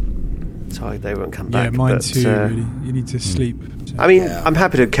sleeping. So they won't come back. yeah, mine too. Really. You need to sleep. So. I mean, I'm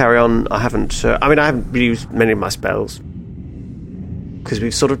happy to carry on. I haven't used many of my spells because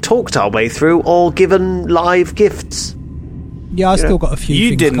we've sort of talked our way through, all given live gifts. Yeah, I still got a few. You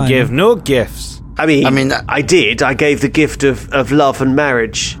things didn't give no gifts. I mean, I did. I gave the gift of love and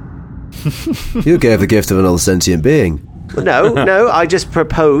marriage. You gave the gift of another sentient being. No, I just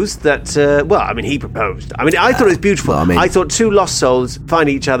proposed that. He proposed. I mean, I thought it was beautiful. Well, I thought 2 lost souls find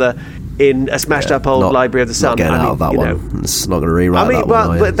each other in a smashed-up old Library of the Sun. Not getting out of that one. It's not going to rewrite that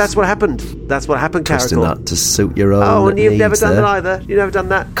one. But that's what happened. That's what happened, Twisting Caragor. that to suit your own. Oh, and you've never done there. that either. You've never done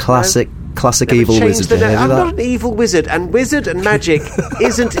that. Classic Never evil changed wizard. I'm not an evil wizard, and wizard and magic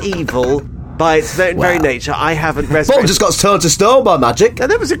isn't evil by its very nature. I haven't resurrected. Well, just got turned to stone by magic. No,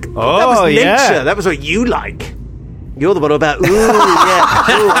 that was nature. That was what you like. You're the one about, ooh, yeah,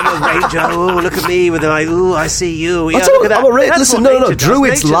 ooh, I'm a ranger, ooh, look at me with my, ooh, I see you. Yeah, look at that. Listen,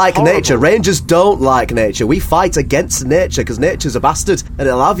 druids like nature. Rangers don't like nature. We fight against nature because nature's a bastard and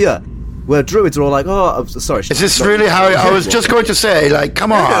it'll have you. Where druids are all like, oh, I'm sorry. Is this really how... I was just going to say, like,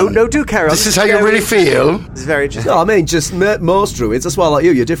 come on. No, do carry on. This is how you really feel. This is very interesting. No, I mean, just most druids, that's why, like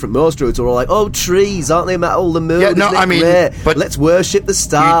you're different. Most druids are all like, oh, trees, aren't they metal? The moon, but let's worship the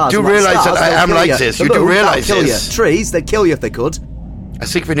stars. You do realise that I am like this. You do realise this. Trees, they'd kill you if they could. I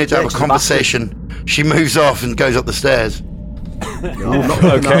think we need to have a conversation. She moves off and goes up the stairs. No, not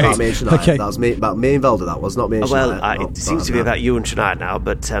about me and Shania. Okay. That was me, about me and Velda, that was not me and Shania. It seems to be about you and Shania now,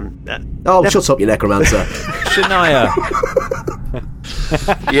 but... shut up, you necromancer. Shania.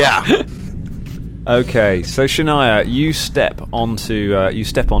 Yeah. Okay, so Shania, you step onto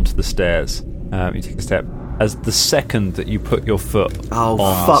the stairs. You take a step. As the second that you put your foot on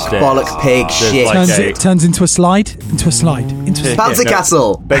fuck, stairs, bollocks, pig, shit. Like turns into a slide. Bouncy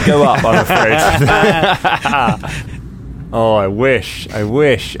castle. They go up, I'm afraid. Oh, I wish.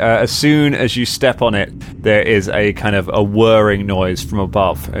 As soon as you step on it, there is a kind of a whirring noise from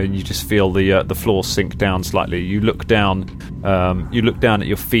above, and you just feel the floor sink down slightly. You look down at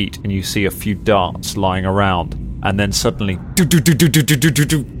your feet, and you see a few darts lying around. And then suddenly,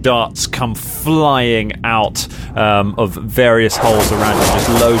 darts come flying out of various holes around you, just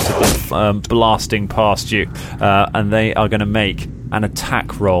loads of them blasting past you. And they are going to make an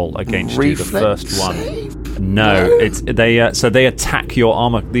attack roll against you, the first one. No, they attack your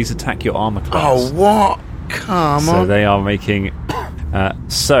armor. These attack your armor class. Oh, what? Come on. So they are making...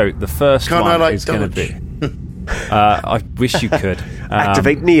 so the first one is going to be... I wish you could.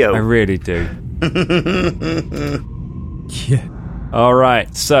 Activate Neo. I really do. Yeah. All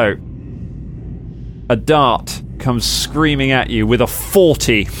right, so a dart comes screaming at you with a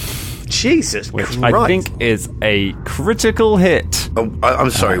 40. Jesus which Christ. I think is a critical hit. Oh, I'm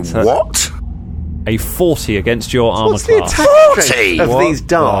sorry, what? A 40 against your armor What's the class. attack 40? of these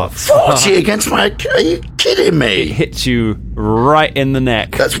darts? 40 against my... Are you kidding It me? hits you right in the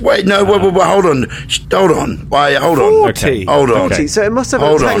neck. That's... Wait, no, wait, hold on. Hold on. Wait, hold on. 40? Hold on. 40, so it must have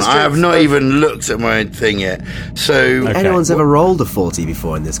Hold an on, attack I have strength not of- even looked at my thing yet. So... Okay. Anyone's ever rolled a 40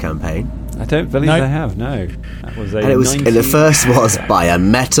 before in this campaign? I don't believe No. they have, no. That was a And it was, 19. and the first was by a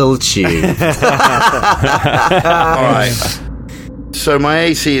metal tube. Alright. So my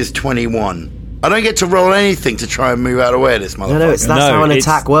AC is 21. I don't get to roll anything to try and move out of the way of this motherfucker. No, that's how an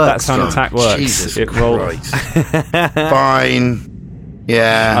attack works. That's how an attack works. Jesus It rolls. Christ. Fine.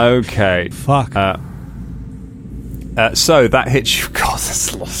 Yeah. Okay. Fuck. So that hits you. God,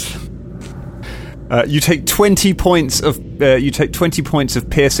 that's lost. You take 20 points of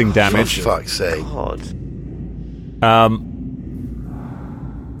piercing damage. For fuck's sake. God.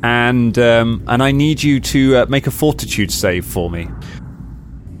 And I need you to make a fortitude save for me.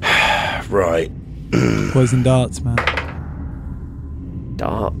 Right. Poison darts, man.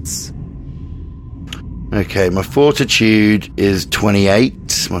 Darts. Okay, my fortitude is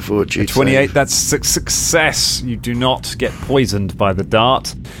 28. My fortitude 28. save. That's success. You do not get poisoned by the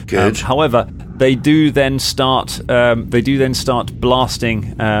dart. Good. However, they do then start.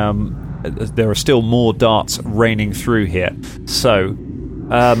 Blasting. There are still more darts raining through here. So,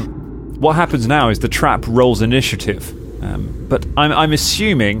 what happens now is the trap rolls initiative. But I'm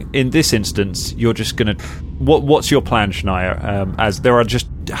assuming in this instance you're just gonna. What's your plan, Shania? As there are just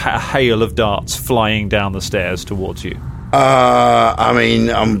a hail of darts flying down the stairs towards you. I mean,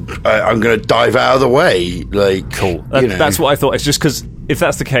 I'm going to dive out of the way. Like, Cool. you know. That's what I thought. It's just because if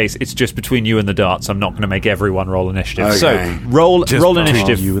that's the case, it's just between you and the darts. I'm not going to make everyone roll initiative. Okay. So roll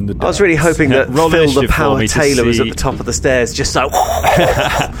initiative. You and the I was really hoping that Roll Phil the initiative for Power me to Taylor was see- at the top of the stairs, just so.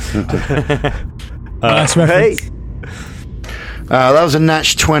 Nice Hey, reference. That was a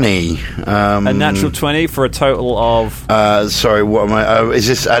natch 20. A natural 20 for a total of. Sorry, what am I? Is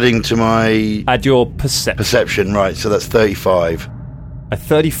this adding to my Add your perception. perception? Right, so that's 35. A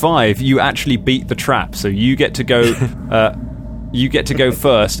 35, you actually beat the trap, so you get to go. You get to go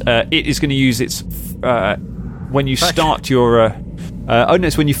first. It is going to use its when you start your. Oh no,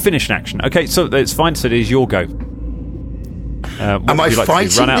 it's when you finish an action. Okay, so it's fine. So it is your go. Am I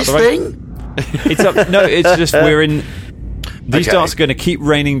fighting this thing? It's up. No, it's just we're in. These Okay. darts are going to keep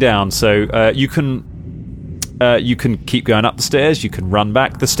raining down, so you can keep going up the stairs. You can run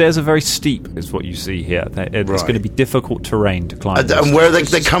back. The stairs are very steep, is what you see here. It's Right. going to be difficult terrain to climb. And where are they?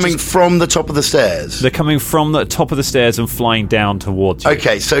 They're coming from the top of the stairs. They're coming from the top of the stairs and flying down towards you.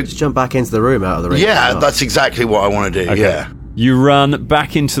 Okay, so Just jump back into the room out of the ring. yeah, that's exactly what I want to do. Okay. Yeah. You run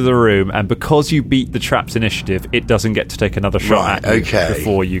back into the room, and because you beat the trap's initiative, it doesn't get to take another shot Right, at you okay.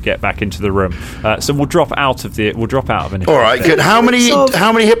 before you get back into the room. So we'll drop out of initiative. All right, good. How many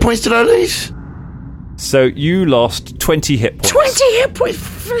hit points did I lose? So you lost 20 hit points. 20 hit points.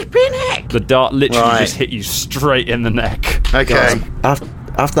 Flipping heck. The dart literally Right. just hit you straight in the neck. Okay.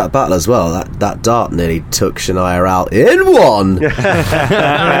 After that battle as well, that dart nearly took Shania out in one.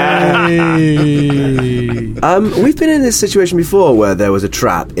 We've been in this situation before where there was a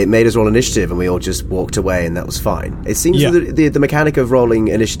trap. It made us roll initiative, and we all just walked away, and that was fine. It seems Yeah. the mechanic of rolling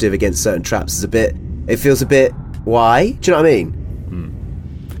initiative against certain traps is a bit. It feels a bit. Why? Do you know what I mean?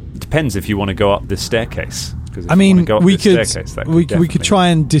 It depends if you want to go up this staircase. 'Cause if I you mean, want to go up we this could staircase, that we definitely- could try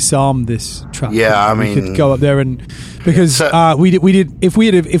and disarm this trap. Yeah, I we mean- could go up there and because So- we did if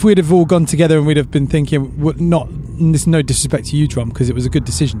we'd have all gone together and we'd have been thinking not. There's no disrespect to you, Drum, because it was a good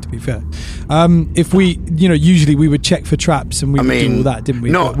decision, to be fair. If we, usually we would check for traps and we would do all that, didn't we?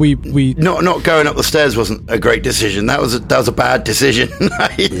 Not, But we not going up the stairs wasn't a great decision. That was a bad decision.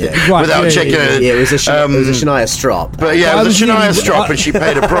 Right, Without yeah, checking yeah, it. Yeah, it was a Shania strop. But yeah, I it was a was Shania nearly- strop, and she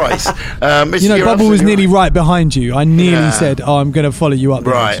paid a price. You're Bubble was absolutely nearly right. right behind you. I nearly Yeah. said, "Oh, I'm going to follow you up."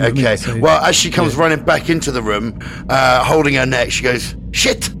 there," Right, do you know what I okay. mean? So- Well, as she comes running back into the room, holding her neck, she goes,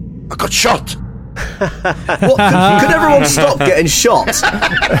 "Shit! I got shot!" What, could everyone stop getting shot?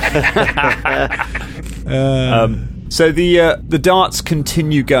 So the darts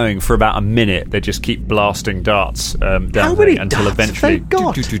continue going for about a minute. They just keep blasting darts down How many there until darts have eventually they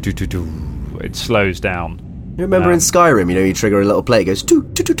got? it slows down. You remember in Skyrim, you trigger a little plate, it goes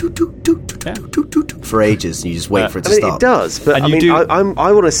toot, toot, toot, toot, toot, toot, toot, toot, toot, toot, for ages, and you just wait for it to I mean, stop. it does, but And I you mean, do-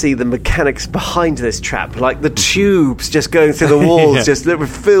 I want to see the mechanics behind this trap, like the tubes just going through the walls, Yeah. just that were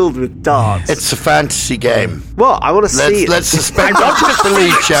filled with darts. It's a fantasy game. Well, I want to see it. Let's suspect our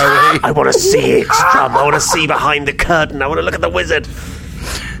disbelief, shall we? I want to see it, Strum. I want to see behind the curtain. I want to look at the wizard.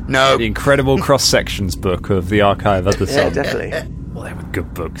 No. The incredible cross sections book of the archive of the Yeah, sun. definitely. Well, they were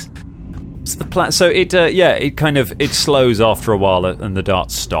good books. What's the plan? So it slows after a while, and the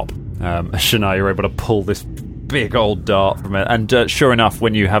darts stop. Shania, you're able to pull this big old dart from it, and sure enough,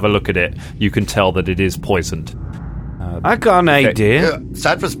 when you have a look at it, you can tell that it is poisoned. I got an idea. Yeah,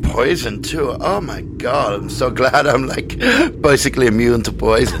 that was poison too. Oh my god! I'm so glad I'm like basically immune to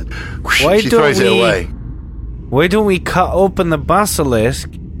poison. She throws it away. Why don't we cut open the basilisk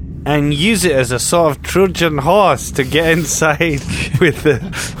and use it as a sort of Trojan horse to get inside with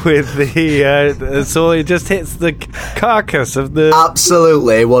the so it just hits the carcass of the...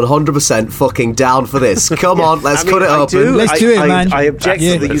 Absolutely, 100% fucking down for this. Come on, let's cut it open. Let's do it, man. I object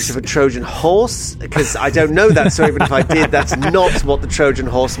to the use of a Trojan horse, because I don't know that, so even if I did, that's not what the Trojan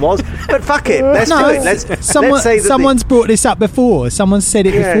horse was. But fuck it, let's do it. Let's say that someone's brought this up before. Someone's said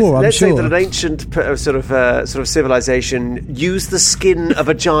it before, I'm let's sure. say that an ancient sort of civilization used the skin of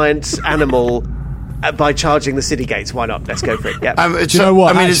a giant animal by charging the city gates. Why not? Let's go for it. Yeah. Do you know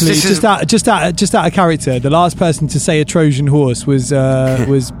what? Actually, just out of character, the last person to say a Trojan horse was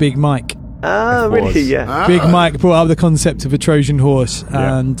Big Mike. Really? Yeah. Big Mike brought up the concept of a Trojan horse,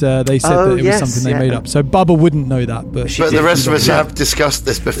 and they said that it was something they made up. So Bubba wouldn't know that, but the rest of us have discussed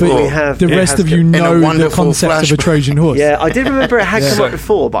this before. We have. The rest of you know the concept of a Trojan horse. Yeah, I did remember it had come up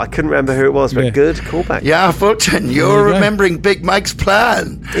before, but I couldn't remember who it was. But good callback. Yeah, Fulton, you're remembering Big Mike's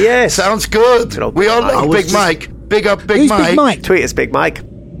plan. Yes, sounds good. We all like Big Mike. Big up, Big Mike. Big Mike? Tweet us, Big Mike.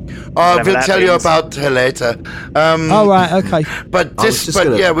 We'll tell you about her later. Right, okay. But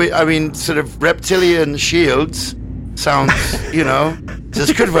sort of reptilian shields sounds,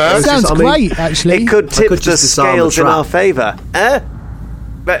 this could work. Sounds great, actually. It could tip the scales in our favour.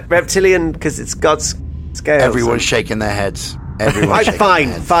 Reptilian, because it's got scales. Everyone's shaking their heads.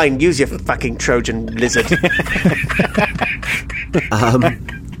 Fine. Use your fucking Trojan lizard.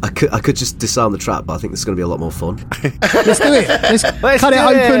 I could just disarm the trap, but I think this is going to be a lot more fun. Let's do it. Let's cut it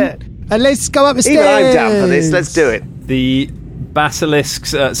open and let's go up the stairs. Even I'm down for this. Let's do it. The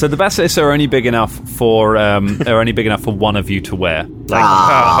basilisks. So the basilisks are only big enough for one of you to wear.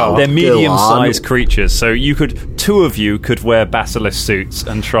 They're medium-sized creatures, so two of you could wear basilisk suits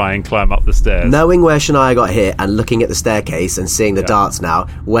and try and climb up the stairs. Knowing where Shania got hit and looking at the staircase and seeing the darts now,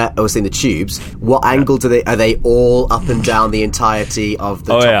 where I was seeing the tubes, what angle are they all up and down the entirety of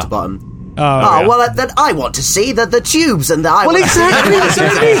the top to bottom? Well, then I want to see the tubes and the... Exactly.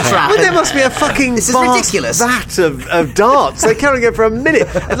 Well, there must be a fucking this is ridiculous. vat of darts. They can't go for a minute.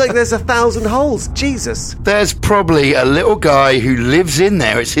 It's like there's 1,000 holes. Jesus. There's probably a little guy who lives in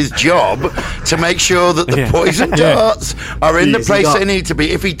there. It's his job to make sure that the poison darts are in the place they need to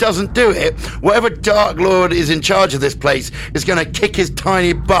be. If he doesn't do it, whatever Dark Lord is in charge of this place is going to kick his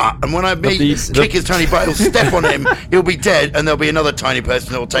tiny butt. And when I mean kick his tiny butt, he'll step on him, he'll be dead, and there'll be another tiny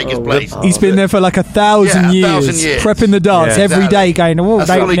person that will take his place. He's been there for like 1,000 years, prepping the darts every day, going, they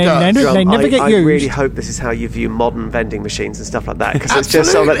never get used. I really hope this is how you view modern vending machines and stuff like that, because it's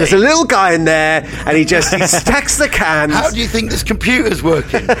just so that there's a little guy in there and he stacks the cans. How do you think this computer's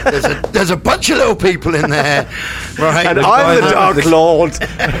working? There's a bunch of little people in there, right? And I'm the Dark Lord.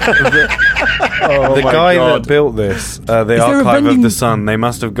 The guy that built this, the Archive of the Sun, they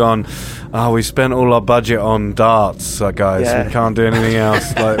must have gone, we spent all our budget on darts, guys. We can't do anything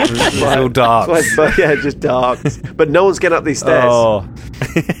else. Little darts. Just darts. But no one's getting up these stairs.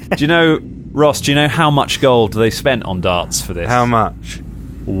 Do you know, Ross, how much gold they spent on darts for this? How much?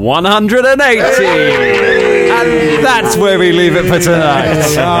 180! And that's where we leave it for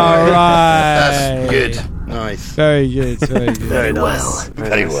tonight. All right. That's good. Nice. Very good. Very nice.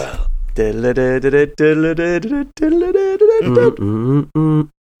 Very well.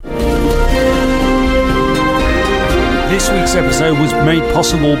 This week's episode was made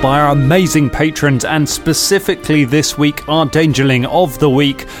possible by our amazing patrons, and specifically this week, our Dangerling of the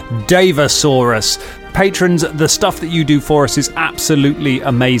Week, Davosaurus. Patrons, the stuff that you do for us is absolutely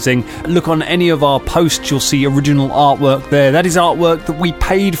amazing. Look on any of our posts, you'll see original artwork there. That is artwork that we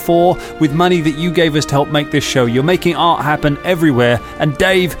paid for with money that you gave us to help make this show. You're making art happen everywhere, and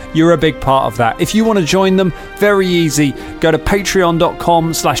Dave, you're a big part of that. If you want to join them, very easy. Go to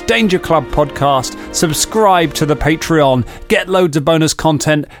patreon.com/Danger Club Podcast, subscribe to the Patreon, get loads of bonus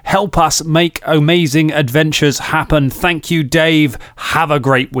content, help us make amazing adventures happen. Thank you, Dave. Have a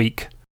great week.